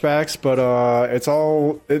flashbacks, but it's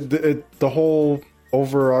all the whole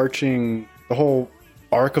overarching, the whole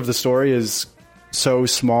arc of the story is so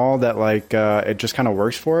small that like it just kind of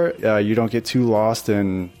works for it. You don't get too lost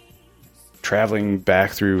in traveling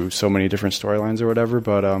back through so many different storylines or whatever,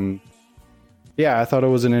 but yeah, I thought it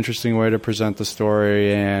was an interesting way to present the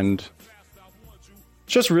story, and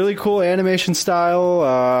it's just really cool animation style.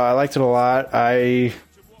 I liked it a lot. I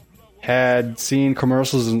had seen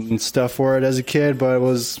commercials and stuff for it as a kid, but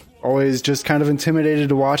was always just kind of intimidated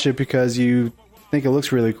to watch it because you think it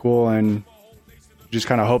looks really cool and just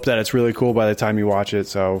kind of hope that it's really cool by the time you watch it.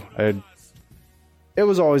 So it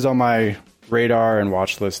was always on my radar and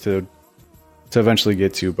watch list to eventually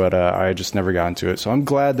get to, but I just never got into it. So I'm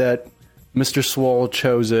glad that Mr. Swole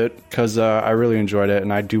chose it because I really enjoyed it,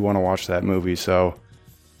 and I do want to watch that movie. So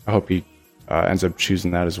I hope he ends up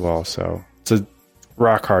choosing that as well. So it's a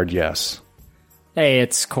rock hard yes. Hey,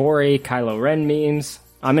 it's Corey, Kylo Ren memes.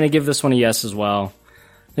 I'm going to give this one a yes as well.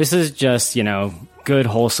 This is just, good,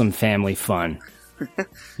 wholesome family fun.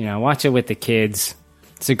 Watch it with the kids.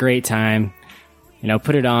 It's a great time.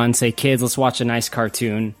 Put it on, say, kids, let's watch a nice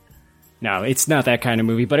cartoon. No, it's not that kind of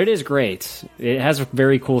movie, but it is great. It has a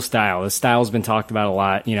very cool style. The style's been talked about a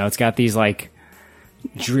lot. It's got these,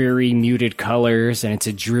 dreary, muted colors, and it's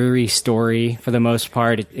a dreary story for the most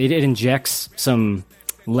part. It injects some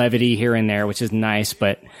levity here and there, which is nice,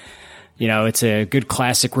 but, it's a good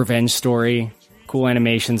classic revenge story, cool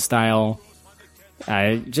animation style,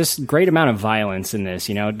 just great amount of violence in this,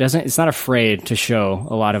 it's not afraid to show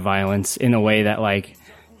a lot of violence in a way that,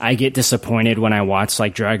 I get disappointed when I watch,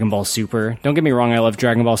 Dragon Ball Super. Don't get me wrong, I love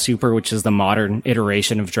Dragon Ball Super, which is the modern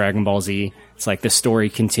iteration of Dragon Ball Z. It's the story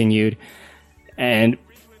continued. And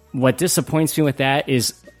what disappoints me with that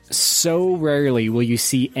is so rarely will you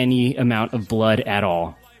see any amount of blood at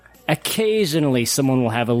all. Occasionally, someone will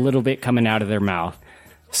have a little bit coming out of their mouth.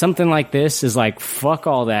 Something like this is fuck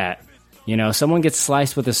all that. Someone gets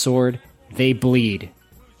sliced with a sword, they bleed.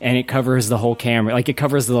 And it covers the whole camera. It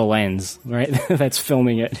covers the lens, right? That's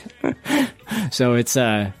filming it. So it's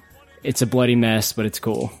a bloody mess, but it's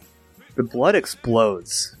cool. The blood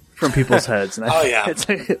explodes from people's heads. And Oh, yeah. It's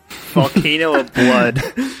like a volcano of blood.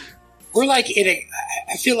 We're I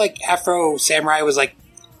feel like Afro Samurai was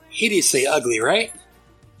hideously ugly, right?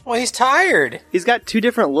 Well, he's tired. He's got two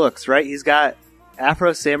different looks, right? He's got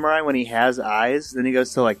Afro Samurai when he has eyes, then he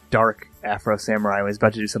goes to dark Afro Samurai when he's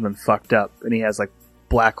about to do something fucked up, and he has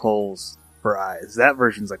black holes for eyes. That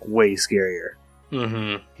version's way scarier.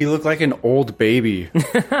 Mm-hmm. He looked like an old baby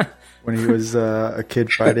when he was a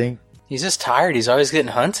kid fighting. He's just tired. He's always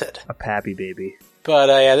getting hunted. A pappy baby. But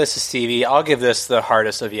yeah, this is Stevie. I'll give this the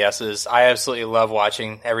hardest of yeses. I absolutely love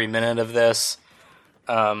watching every minute of this.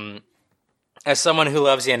 As someone who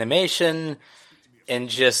loves the animation and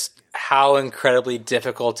just how incredibly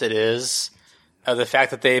difficult it is, the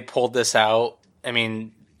fact that they pulled this out,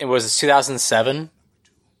 it was 2007.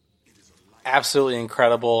 Absolutely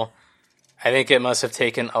incredible. I think it must have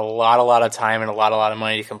taken a lot of time and a lot of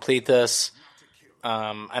money to complete this.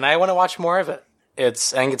 And I want to watch more of it. I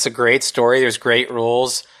think it's a great story. There's great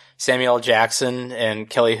rules. Samuel L. Jackson and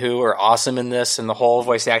Kelly Hu are awesome in this, and the whole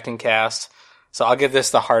voice acting cast. So I'll give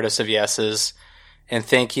this the hardest of yeses. And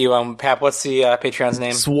thank you. Pap, what's the Patreon's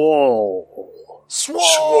name? Swole.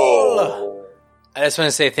 I just want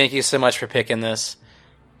to say thank you so much for picking this.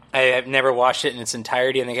 I have never watched it in its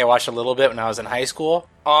entirety. I think I watched a little bit when I was in high school.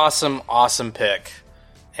 Awesome pick.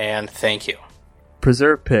 And thank you.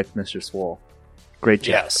 Preserve pick, Mr. Swole. Great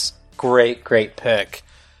job. Yes. Great pick.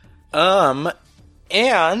 And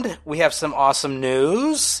we have some awesome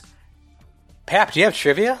news. Pap, do you have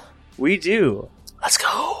trivia? We do. Let's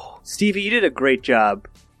go. Stevie, you did a great job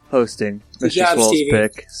hosting Good Mr. job, Swole's Stevie.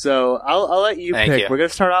 pick. So I'll let you Thank pick. you. We're going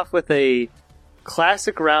to start off with a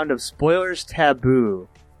classic round of spoilers taboo.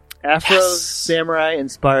 Afro Samurai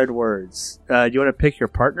inspired words. Do you want to pick your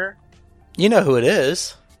partner? You know who it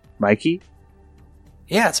is. Mikey?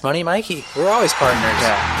 Yeah, it's Money Mikey. We're always partners.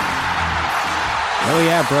 Oh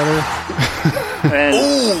yeah, brother. And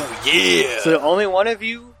Oh, yeah. so only one of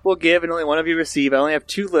you will give and only one of you receive. I only have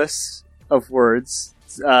 2 lists of words.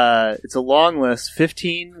 It's a long list,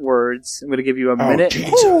 15 words. I'm going to give you a minute,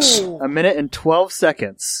 a minute and 12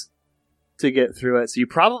 seconds to get through it. So you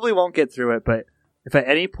probably won't get through it, but if at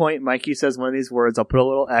any point Mikey says one of these words, I'll put a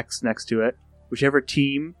little X next to it. Whichever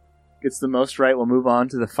team gets the most right will move on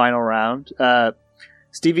to the final round.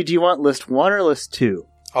 Stevie, do you want list 1 or list 2?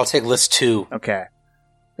 I'll take list 2. Okay.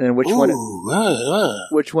 And then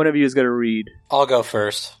which one of you is going to read? I'll go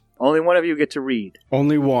first. Only one of you get to read.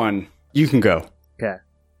 Only one. You can go. Okay.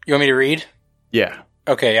 You want me to read? Yeah.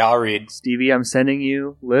 Okay, I'll read. Stevie, I'm sending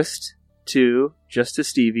you list 2 just to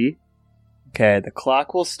Stevie. Okay, the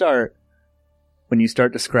clock will start when you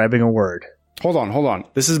start describing a word. Hold on.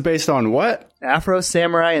 This is based on what? Afro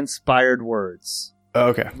Samurai inspired words.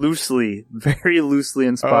 Okay. Loosely, very loosely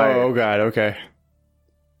inspired. Oh, God, okay.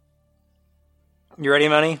 You ready,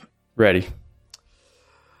 Money? Ready.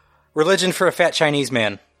 Religion for a fat Chinese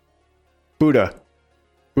man. Buddha.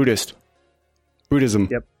 Buddhist. Buddhism.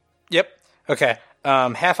 Yep. Okay.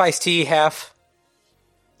 Half iced tea, half...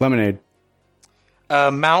 Lemonade.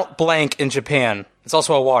 Mount Blank in Japan. It's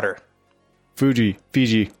also a water.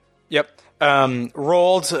 Fiji. Yep.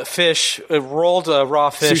 Rolled raw fish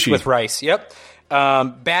Sushi. with rice. Yep.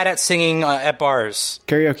 Bad at singing at bars.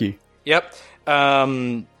 Karaoke. Yep.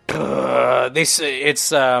 This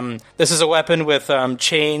is a weapon with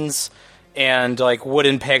chains and like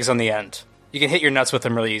wooden pegs on the end. You can hit your nuts with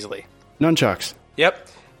them really easily. Nunchucks. Yep.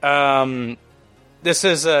 This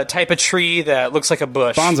is a type of tree that looks like a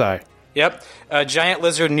bush. Bonsai. Yep. A giant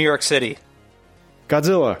lizard in New York City.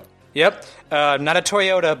 Godzilla. Yep. Not a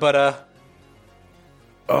Toyota, but a...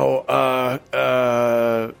 Oh,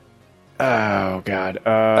 oh, God.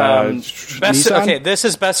 Nissan? Okay, this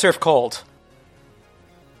is best served cold.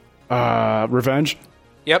 Revenge.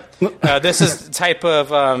 Yep. This is the type of...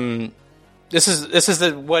 This is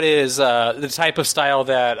the type of style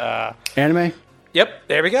that... Anime? Yep,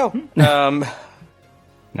 there we go.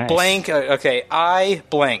 Nice. Blank, okay, I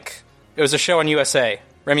Blank. It was a show on USA.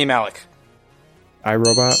 Remy Malik.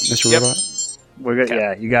 iRobot? Mr. Yep. Robot? We're good. Okay.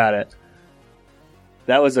 Yeah, you got it.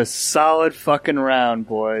 That was a solid fucking round,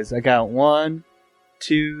 boys. I got 1,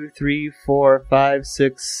 2, 3, 4, 5,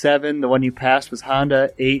 6, 7. The one you passed was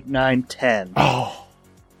Honda. 8, 9, 10. Oh.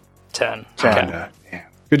 10. Honda. Yeah.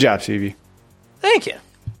 Good job, Stevie. Thank you.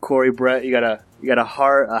 Corey, Brett, you got a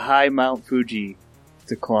high Mount Fuji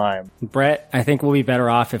to climb. Brett, I think we'll be better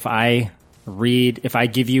off if I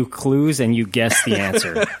give you clues and you guess the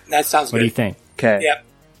answer. That sounds good. What do you think? Okay. Yep.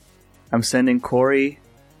 I'm sending Corey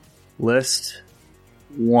list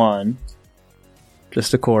 1.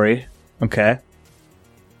 Just to Corey. Okay.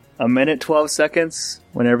 1 minute, 12 seconds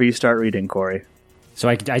whenever you start reading, Corey. So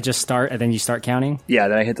I just start and then you start counting? Yeah,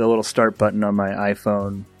 then I hit the little start button on my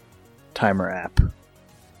iPhone timer app.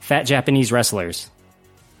 Fat Japanese wrestlers.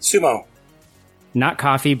 Sumo. Not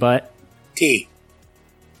coffee, but Tea.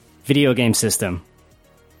 video game system.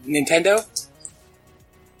 Nintendo.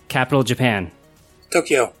 Capital Japan.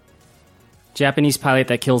 Tokyo. Japanese pilot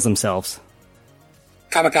that kills themselves.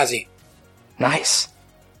 Kamikaze. Nice.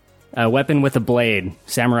 A weapon with a blade.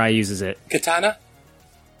 Samurai uses it. Katana.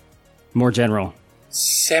 More general.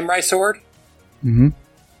 Samurai sword. Mm-hmm.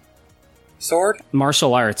 Sword.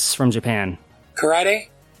 Martial arts from Japan. Karate.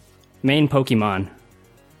 Main Pokemon.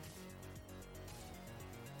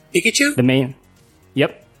 Pikachu. The main...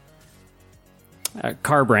 Yep.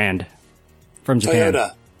 Car brand from Japan.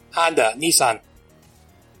 Toyota. Honda. Nissan.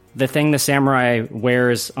 The thing the samurai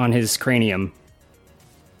wears on his cranium.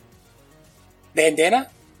 Bandana.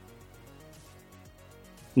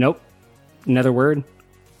 Nope. Another word.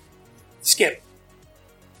 Skip.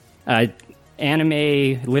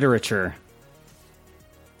 Anime literature.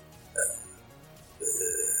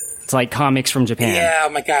 It's like comics from Japan. Yeah, oh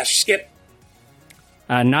my gosh. Skip.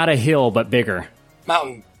 Not a hill, but bigger.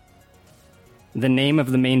 Mountain. The name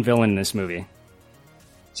of the main villain in this movie.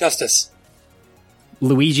 Justice.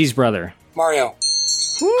 Luigi's brother. Mario.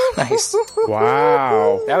 Nice.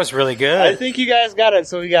 Wow. That was really I good. think you guys got it.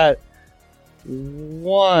 So we got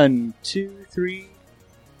 1, 2, 3,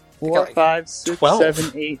 4, 5, 6, 12.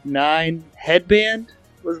 7, 8, 9. Headband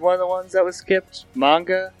was one of the ones that was skipped.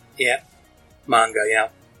 Manga. Yeah. Manga,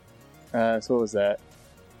 yeah. So what was that?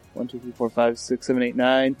 1, 2, 3, 4, 5, 6, 7, 8,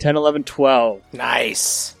 9, 10, 11, 12.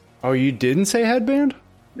 Nice. Oh, you didn't say headband?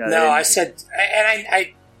 No, I said, and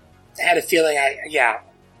I had a feeling,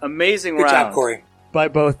 Amazing Good round job, Corey. by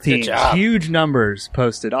both teams. job. Huge numbers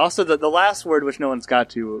posted. Also, the last word, which no one's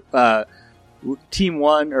got to, Team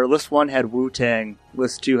 1, or List 1 had Wu-Tang,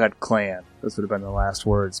 List 2 had Clan. Those would have been the last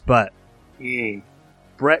words. But,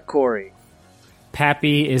 Brett, Corey.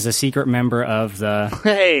 Pappy is a secret member of the...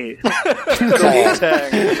 Hey!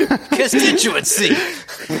 Wu-Tang. Constituency.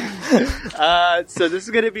 So this is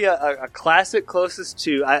going to be a classic closest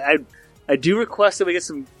to... I do request that we get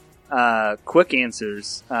some quick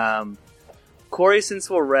answers. Corey, since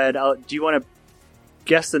we're red, do you want to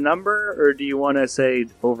guess the number, or do you want to say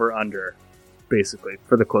over under, basically,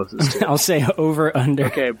 for the closest two? I'll say over under.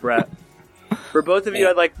 Okay, Brett. For both of you,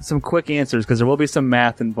 I'd like some quick answers because there will be some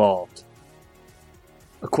math involved.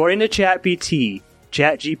 According to ChatGPT,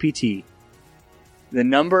 the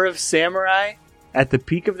number of samurai at the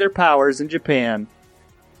peak of their powers in Japan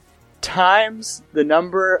times the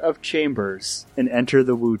number of chambers in Enter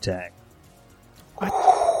the Wu-Tang.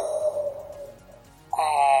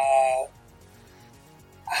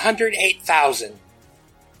 108,000.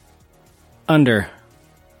 Under.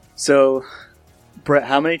 So, Brett,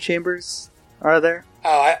 how many chambers are there?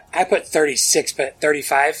 Oh, I put 36, but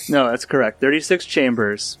 35? No, that's correct. 36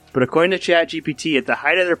 chambers. But according to ChatGPT, at the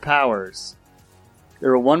height of their powers, there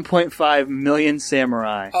were 1.5 million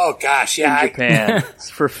samurai Oh, gosh, yeah. in Japan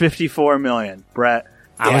for 54 million. Brett?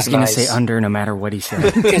 I was going to nice. say under no matter what he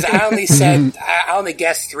said. Because I only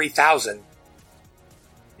guessed 3,000.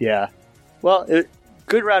 Yeah. Well,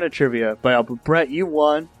 good round of trivia. But Brett, you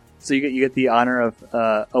won. So you get the honor of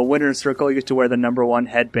a winner's circle. You get to wear the number one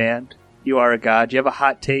headband. You are a god. Do you have a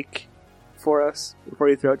hot take for us before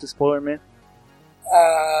you throw it to Spoiler Man?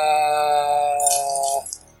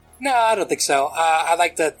 No, I don't think so. I'd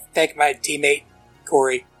like to thank my teammate,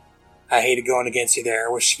 Corey. I hated going against you there.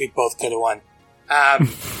 I wish we both could have won.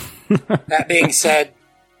 That being said,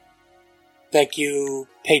 thank you,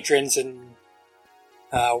 patrons, and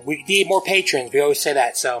we need more patrons. We always say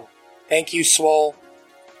that, so thank you, Swole.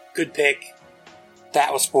 Good pick.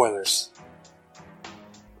 That was Spoilers.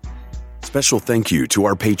 Special thank you to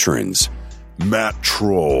our patrons, Matt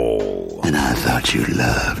Troll. And I thought you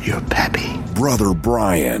loved your pappy. Brother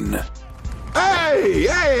Brian. Hey,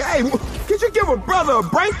 can't you give a brother a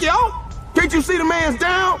break, yo? Can't you see the man's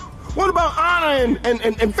down? What about honor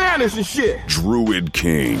and fairness and shit? Druid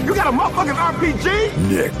King. You got a motherfucking RPG?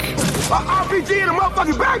 Nick. A RPG in a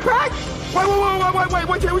motherfucking backpack?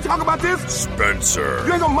 Wait, can we talk about this? Spencer.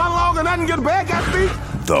 You ain't gonna monologue or nothing, get a bad guy speak?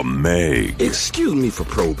 The Meg. Excuse me for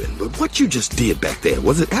probing, but what you just did back there,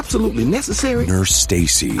 was it absolutely necessary? Nurse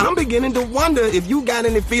Stacy. I'm beginning to wonder if you got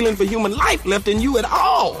any feeling for human life left in you at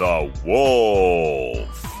all. The Wolf.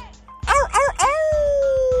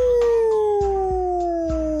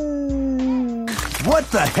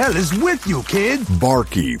 What the hell is with you, kid?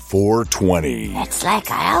 Barky 420. It's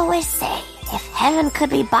like I always say, if heaven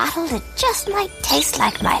could be bottled, it just might taste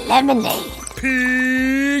like my lemonade.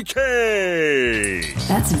 PK.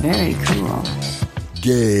 That's very cool.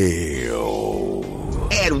 Gale.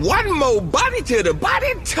 Add one more body to the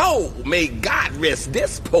body toe. May God rest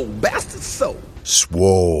this poor bastard's soul.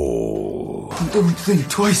 Swole. Don't think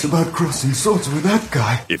twice about crossing swords with that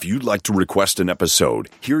guy. If you'd like to request an episode,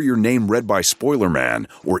 hear your name read by Spoiler Man,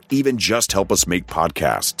 or even just help us make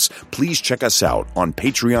podcasts, please check us out on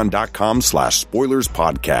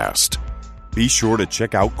patreon.com/spoilerspodcast. Be sure to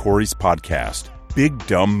check out Corey's podcast, Big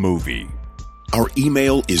Dumb Movie. Our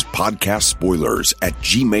email is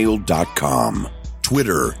podcastspoilers@gmail.com.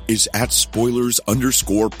 Twitter is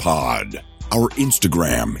 @spoilers_pod. Our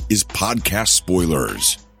Instagram is Podcast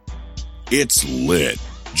Spoilers. It's lit.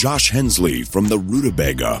 Josh Hensley from the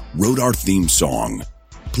Rutabaga wrote our theme song.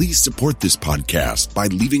 Please support this podcast by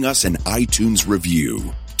leaving us an iTunes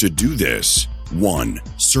review. To do this, 1.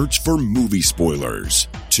 Search for Movie Spoilers.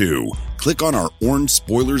 2. Click on our orange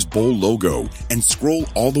Spoilers Bowl logo and scroll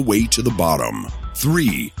all the way to the bottom.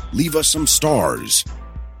 3. Leave us some stars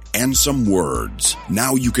and some words.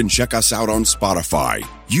 Now you can check us out on Spotify,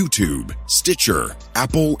 YouTube, Stitcher,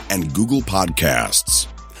 Apple, and Google Podcasts.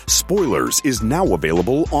 Spoilers is now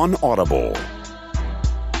available on Audible.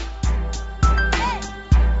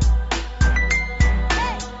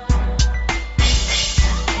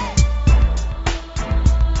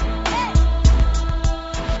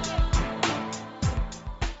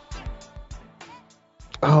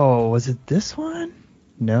 Oh, was it this one?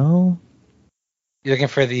 No. You looking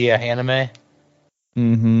for the anime?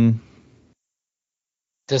 Mm-hmm.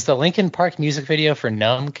 Does the Linkin Park music video for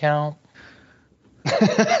Numb count?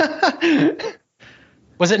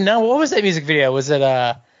 Was it Numb? What was that music video? Was it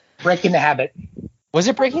Breaking the Habit. Was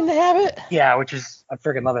it Breaking the Habit? Yeah, which is, I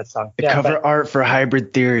freaking love that song. The cover art for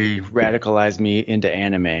Hybrid Theory radicalized me into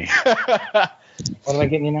anime. What am I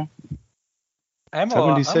getting you now? I'm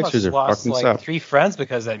 76ers are lost fucking like suck. 3 friends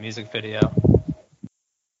because of that music video.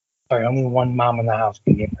 Sorry, only one mom in the house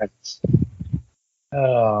can get presents.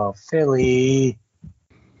 Oh, Philly.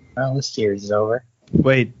 Well, this series is over.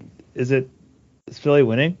 Wait, is Philly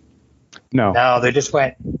winning? No. No, they just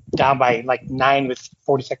went down by like 9 with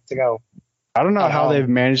 40 seconds to go. I don't know how they've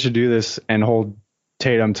managed to do this and hold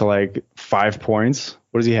Tatum to like 5 points.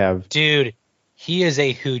 What does he have? Dude, he is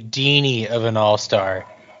a Houdini of an all-star.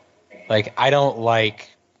 Like, I don't like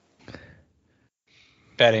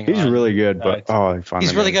betting. He's on, really good, but I found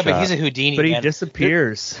he's him really in a good, but shot. he's a Houdini. But he man.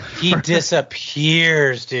 disappears. He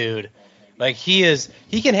disappears, dude. Like he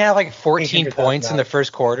can have like 14 points in the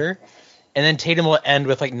first quarter, and then Tatum will end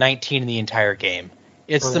with like 19 in the entire game.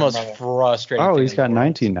 It's the most frustrating. Oh, thing he's got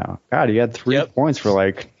 19 now. God, he had 3 points for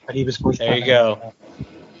like. But he was there you go.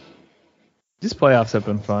 These playoffs have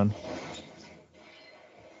been fun.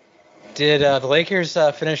 Did the Lakers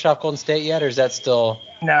finish off Golden State yet, or is that still?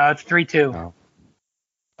 No, it's 3-2.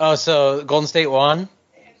 Oh, so Golden State won?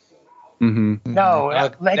 Mm-hmm.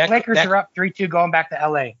 No, Lakers are up 3-2 going back to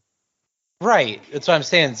LA. Right, that's what I'm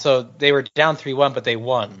saying. So they were down 3-1, but they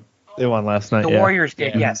won. They won last night. The Warriors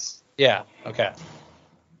did, yes. Yeah. Okay.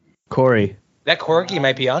 Corey. That Corgi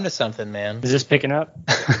might be onto something, man. Is this picking up?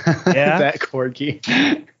 Yeah. That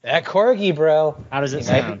Corgi. That Corgi, bro. How does it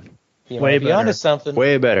sound? Way better. Onto something.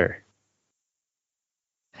 Way better.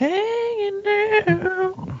 Hanging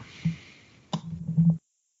down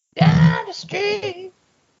the street.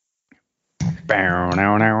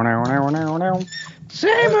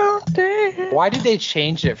 Same old day. Why did they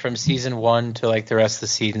change it from season 1 to like the rest of the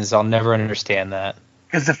seasons? I'll never understand that.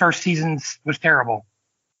 Because the first season was terrible.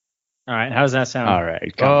 All right, how's that sound? All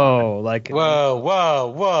right. Like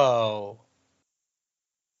whoa.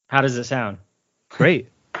 How does it sound? Great.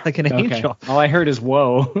 Like an angel. All I heard is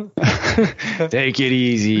whoa. Take it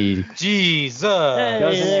easy. Jesus.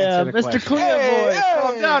 Yeah, Mr. Clear Boy,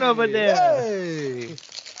 calm down over there. Hey.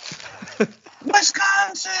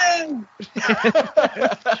 Wisconsin!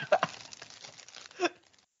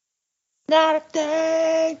 Not a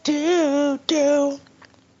thing to do.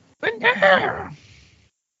 I got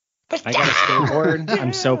a skateboard.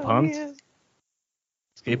 I'm so pumped.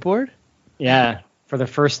 Skateboard? Yeah. For the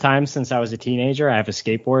first time since I was a teenager, I have a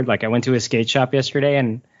skateboard. Like I went to a skate shop yesterday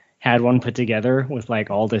and had one put together with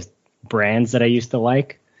like all the brands that I used to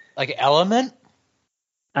like. Like Element?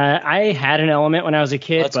 I had an Element when I was a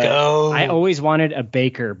kid, Let's but go. I always wanted a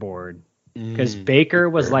Baker board because Baker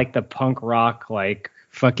was like the punk rock, like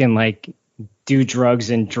fucking like do drugs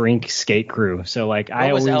and drink skate crew. So like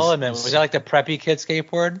What was Element? Was that like the preppy kid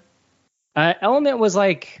skateboard? Element was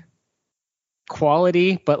like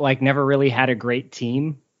quality, but like never really had a great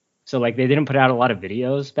team. So like they didn't put out a lot of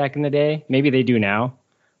videos back in the day. Maybe they do now,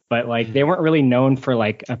 but like they weren't really known for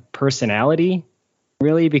like a personality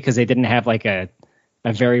really because they didn't have like a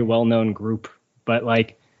very well-known group. But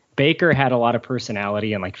like Baker had a lot of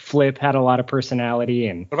personality and like Flip had a lot of personality.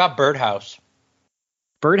 And what about Birdhouse?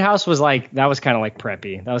 Birdhouse was like, that was kind of like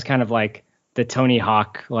preppy. That was kind of like the Tony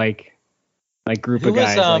Hawk like group of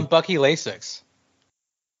guys. Who was like, Bucky Lasix?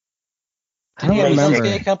 I don't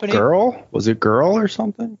remember. Company? Girl? Was it Girl or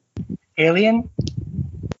something? Alien?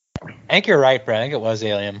 I think you're right, Brad. I think it was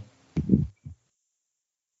Alien.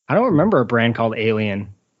 I don't remember a brand called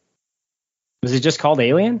Alien. Was it just called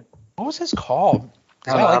Alien? What was his called?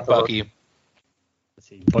 I like Bucky. Let's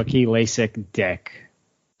see. Bucky LASIK Deck.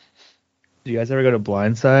 Do you guys ever go to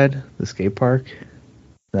Blindside, the skate park? Is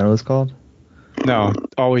that what it's called? No,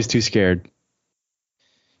 always too scared.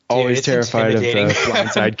 Always terrified of the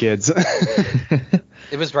Blindside kids.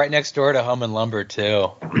 It was right next door to Home and Lumber,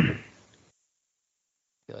 too.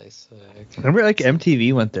 Remember, like,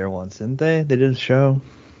 MTV went there once, didn't they? They did a show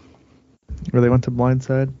where they went to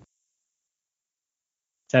Blindside. Is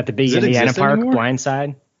that the big Indiana Park, anymore?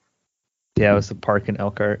 Blindside? Yeah, it was the park in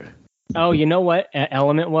Elkhart. Oh, you know what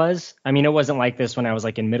Element was? I mean, it wasn't like this when I was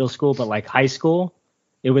like in middle school, but like high school,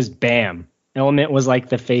 it was BAM. Element was like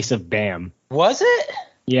the face of BAM. Was it?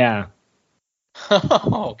 Yeah.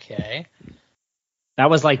 Okay. That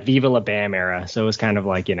was like Viva La Bam era, so it was kind of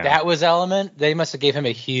like, you know. That was Element? They must have gave him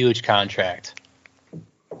a huge contract.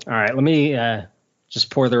 All right, let me just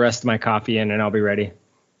pour the rest of my coffee in and I'll be ready.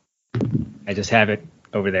 I just have it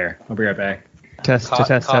over there. I'll be right back.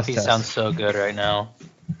 Coffee sounds so good right now.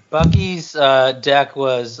 Bucky's deck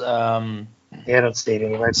was... They don't state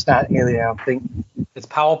anywhere. It's not Alien, I don't think. It's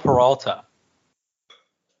Powell Peralta.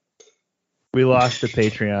 We lost the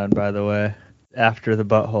Patreon, by the way, after the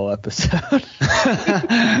butthole episode.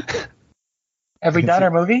 Have we done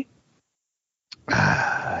our movie?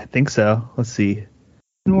 I think so. Let's see.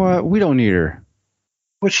 You know what? We don't need her.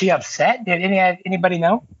 Was she upset? Did anybody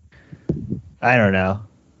know? I don't know.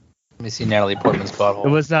 Let me see Natalie Portman's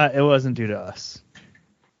butthole. It wasn't due to us.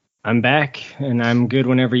 I'm back, and I'm good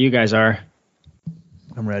whenever you guys are.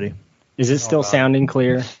 I'm ready. Is it still sounding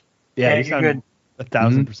clear? Yeah, you sound good.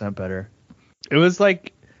 1,000% better. It was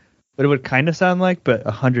like what it would kind of sound like, but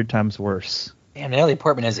 100 times worse. Damn, Natalie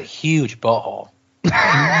Portman has a huge butthole.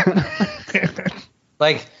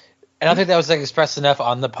 Like, I don't think that was like expressed enough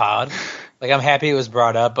on the pod. Like, I'm happy it was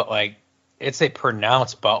brought up, but like, it's a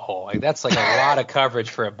pronounced butthole. Like that's like a lot of coverage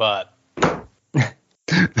for a butt.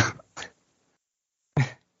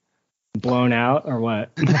 Blown out or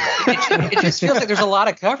what? It just feels like there's a lot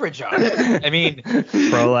of coverage on it. I mean,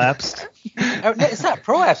 prolapsed. It's not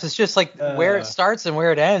prolapse. It's just like where it starts and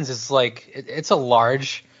where it ends. It's like it's a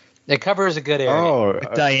large. It covers a good area. Oh,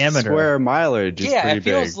 diameter. Square mileage is yeah, pretty it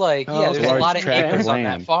feels big. like there's a lot of tract acres of on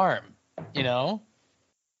land. that farm. You know,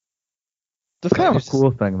 That's kind of a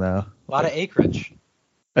cool thing, though. a lot of acreage.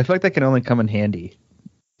 I feel like that can only come in handy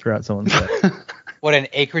throughout someone's life. What, an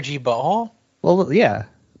acreagey butthole? Well, yeah.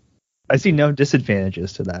 I see no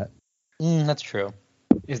disadvantages to that. That's true.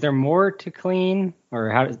 Is there more to clean, or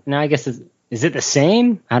how? No, I guess is it the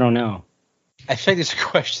same? I don't know. I feel like these are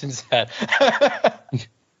questions that.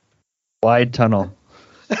 Wide tunnel.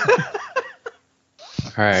 All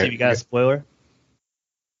right. So you got a spoiler?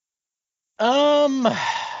 I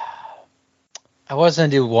was gonna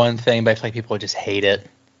do one thing, but I feel like people would just hate it.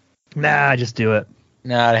 Nah, just do it.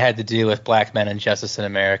 No, it had to do with black men and justice in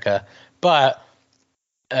America. But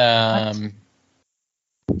Brad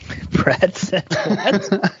said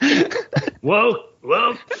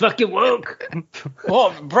woke, fucking woke.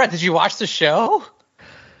 Well, Brett, did you watch the show?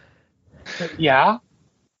 Yeah.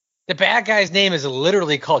 The bad guy's name is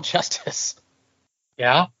literally called Justice.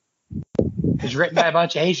 Yeah. It was written by a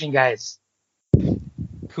bunch of Asian guys.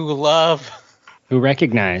 Who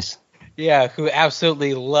recognize. Yeah, who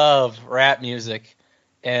absolutely love rap music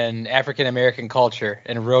and African American culture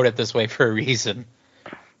and wrote it this way for a reason.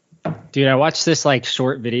 Dude, I watched this like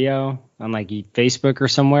short video on like Facebook or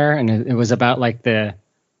somewhere, and it was about like the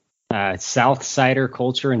South Sider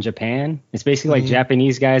culture in Japan. It's basically like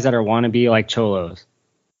Japanese guys that are wannabe like cholos.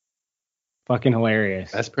 Fucking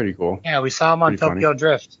hilarious. That's pretty cool. Yeah, we saw them on Pretty Tokyo funny.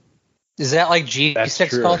 Drift. Is that like G6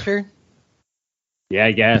 true. culture? Yeah,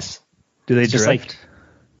 I guess. Do they It's just drift?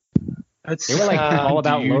 like they were like all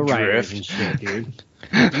about do you lowriders drift? and shit, dude.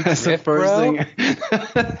 That's the drift, first bro?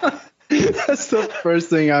 thing. That's the first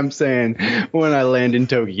thing I'm saying when I land in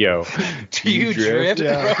Tokyo. Do you drift,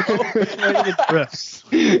 Yeah. bro? It drifts.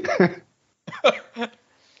 All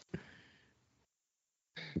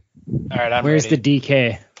right, I'm Where's ready. the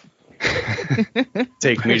DK?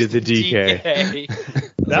 Take me to the DK.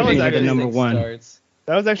 That was Maybe actually the number one.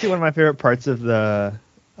 That was actually one of my favorite parts of the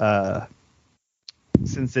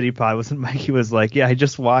Sin City pod. Was when Mikey was like, "Yeah, I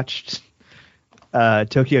just watched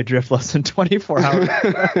Tokyo Drift less than 24 hours."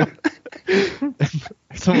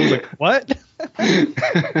 Someone was like, "What?"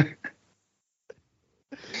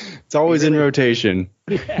 It's always in rotation.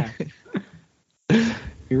 Yeah.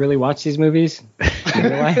 You really watch these movies in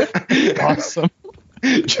real life? Awesome.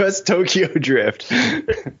 Just Tokyo Drift.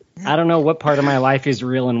 I don't know what part of my life is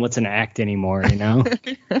real and what's an act anymore, you know?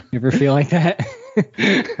 You ever feel like that?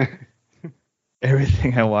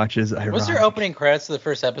 Everything I watch is ironic. Was there opening credits to the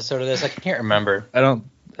first episode of this? I can't remember. I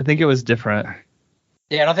think it was different.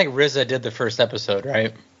 Yeah, I don't think RZA did the first episode,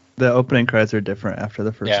 right? The opening credits are different after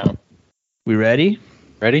the first Yeah. one. We ready?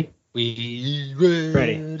 Ready? We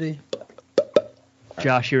Ready.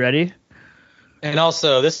 Josh, you ready? And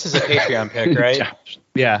also, this is a Patreon pick, right?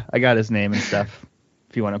 Yeah, I got his name and stuff.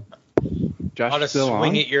 If you want to. Josh I'll just still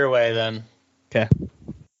swing on? it your way then. Okay.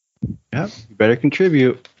 Yep. You better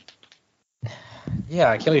contribute. Yeah,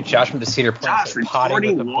 I can't believe Josh went to Cedar Point Josh, and potting with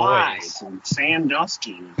the recording live boys. from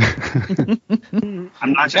Sandusky. I'm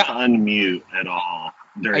not going to unmute at all.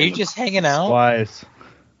 Are you just hanging out? Wise.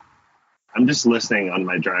 I'm just listening on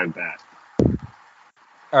my drive back.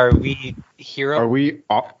 Are we here? Are we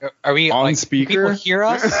Are we on like, speaker? do people hear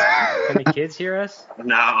us? Can the kids hear us?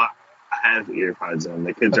 No, I have earpods in.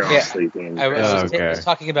 The kids are all Yeah. sleeping. I was, Okay. I was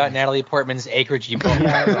talking about Natalie Portman's acreage book.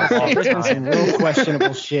 Some real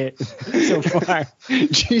questionable shit so far.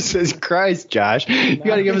 Jesus Christ, Josh. You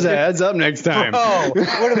got to give us a heads up next time. Oh,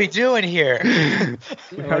 what are we doing here?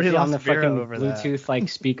 We already on the lost Vera fucking over that. Bluetooth like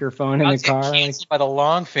speakerphone in I the was getting car. Like, canceled by the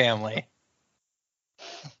Long family.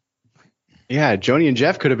 Yeah, Joni and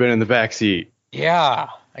Jeff could have been in the back seat. Yeah,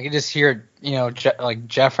 I can just hear, like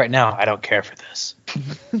Jeff right now. I don't care for this.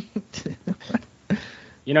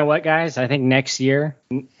 you know what, guys? I think next year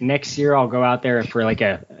I'll go out there for like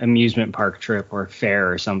a amusement park trip or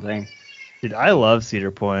fair or something. Dude, I love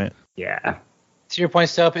Cedar Point. Yeah. Cedar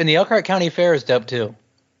Point's dope, and the Elkhart County Fair is dope too.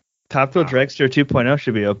 Top Fuel Dragster 2.0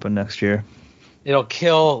 should be open next year. It'll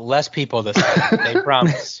kill less people this time. They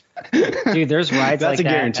promise. Dude, there's rides That's like a that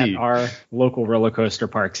guarantee. at our local roller coaster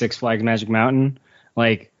park, Six Flags Magic Mountain.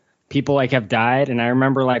 Like, people like have died, and I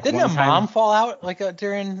remember like Didn't one a time, mom fall out like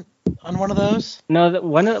during on one of those? No,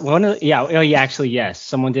 one of yeah, oh yeah, actually yes,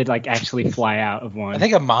 someone did like actually fly out of one. I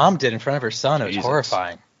think a mom did in front of her son. It was Jesus.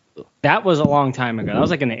 horrifying. That was a long time ago. That was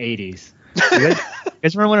like in the 80s. You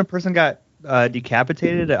guys remember when a person got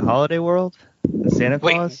decapitated at Holiday World? Santa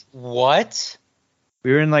Claus? Wait, what?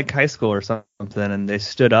 We were in like high school or something, and they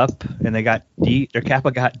stood up and they got their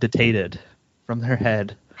kappa got detated from their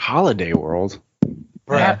head. Holiday World.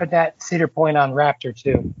 What happened at Cedar Point on Raptor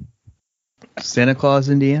too? Santa Claus,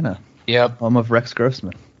 Indiana. Yep. Home of Rex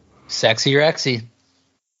Grossman. Sexy Rexy.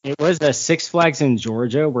 It was a Six Flags in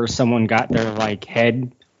Georgia where someone got their like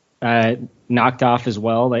head knocked off as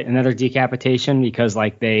well, like another decapitation because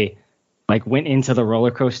like they like went into the roller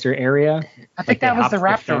coaster area. I think that was the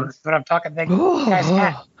Raptor, but I'm talking.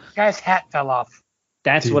 The guy's hat fell off.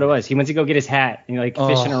 That's what it was. He went to go get his hat and like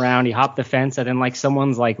fishing around. He hopped the fence and then like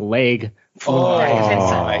someone's like leg flew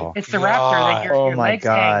off. It's the Raptor. Like your legs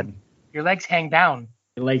God. Your legs hang down.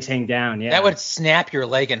 Your legs hang down. Yeah, That would snap your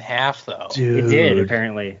leg in half, though. It did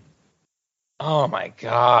apparently. Oh my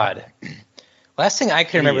God. Last thing I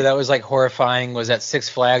can remember that was like horrifying was at Six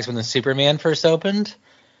Flags when the Superman first opened.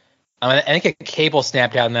 I think a cable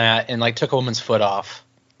snapped on that and like took a woman's foot off.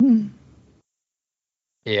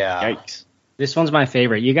 Yeah. Yikes. This one's my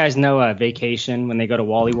favorite. You guys know Vacation when they go to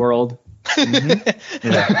Wally World?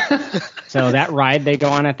 So that ride they go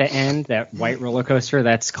on at the end, that white roller coaster,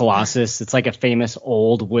 that's Colossus. It's like a famous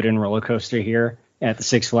old wooden roller coaster here at the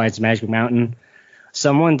Six Flags Magic Mountain.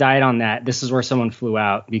 Someone died on that. This is where someone flew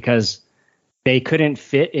out because they couldn't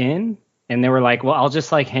fit in, and they were like, well, I'll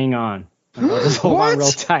just like hang on. I'll just hold on real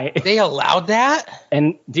tight. They allowed that?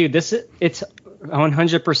 And dude, it's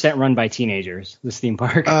 100% run by teenagers, this theme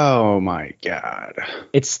park. Oh my God.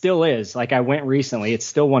 It still is. Like I went recently, it's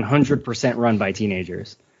still 100% run by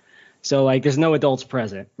teenagers. So like there's no adults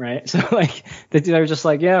present, right? So like they're just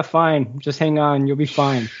like, yeah, fine, just hang on, you'll be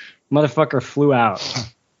fine. Motherfucker flew out.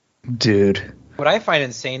 Dude. What I find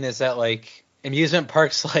insane is that like amusement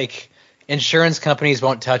parks, like insurance companies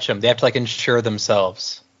won't touch them. They have to like insure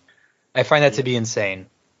themselves. I find that to be insane.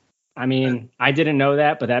 I mean, I didn't know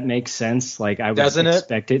that, but that makes sense. Like I would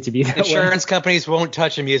expect it to be that Insurance way. companies won't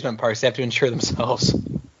touch amusement parks. They have to insure themselves.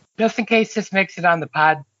 Just in case this makes it on the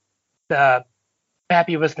pod,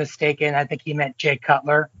 Pappy was mistaken. I think he meant Jay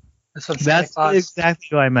Cutler. This one's That's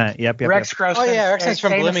exactly what I meant. Yep. Rex Grossman. Oh yeah, Rex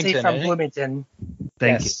from Bloomington. From Bloomington.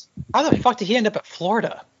 Thank you. How the fuck did he end up at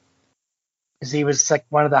Florida? Because he was like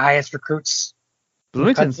one of the highest recruits.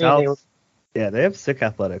 Bloomington South. Yeah, they have sick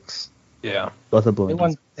athletics. Yeah. Both of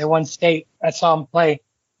Bloomington. They won state. I saw him play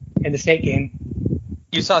in the state game.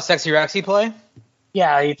 You saw Sexy Rexy play?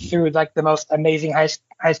 Yeah, he threw like the most amazing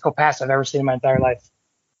high school pass I've ever seen in my entire life.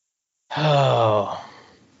 Oh,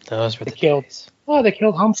 those were the days. Oh, they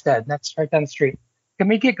killed Homestead. That's right down the street. Can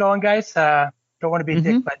we get going, guys? Don't want to be a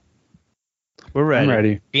dick, but we're ready. I'm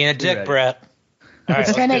ready. Being a dick, Brett. All right,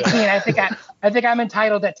 it's 10:18. I think I'm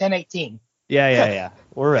entitled at 10:18. Yeah.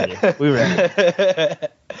 We're ready. We're ready.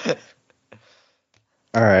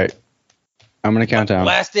 All right. I'm going to count down.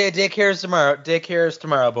 Last day of daycare is tomorrow. Daycare is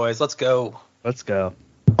tomorrow, boys. Let's go. All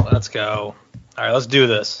right, let's do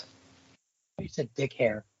this. You said dick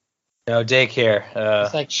hair. No, daycare.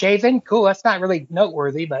 It's like shaving? Cool. That's not really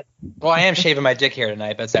noteworthy, but... Well, I am shaving my dick hair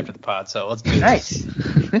tonight, but it's after the pod, so let's do this. Nice.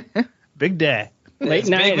 Big day. Late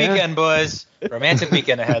night, big weekend, boys. Romantic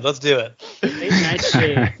weekend ahead. Let's do it. Late night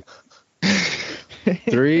shave.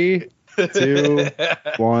 3, 2,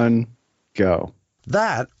 1, go.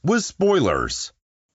 That was Spoilers.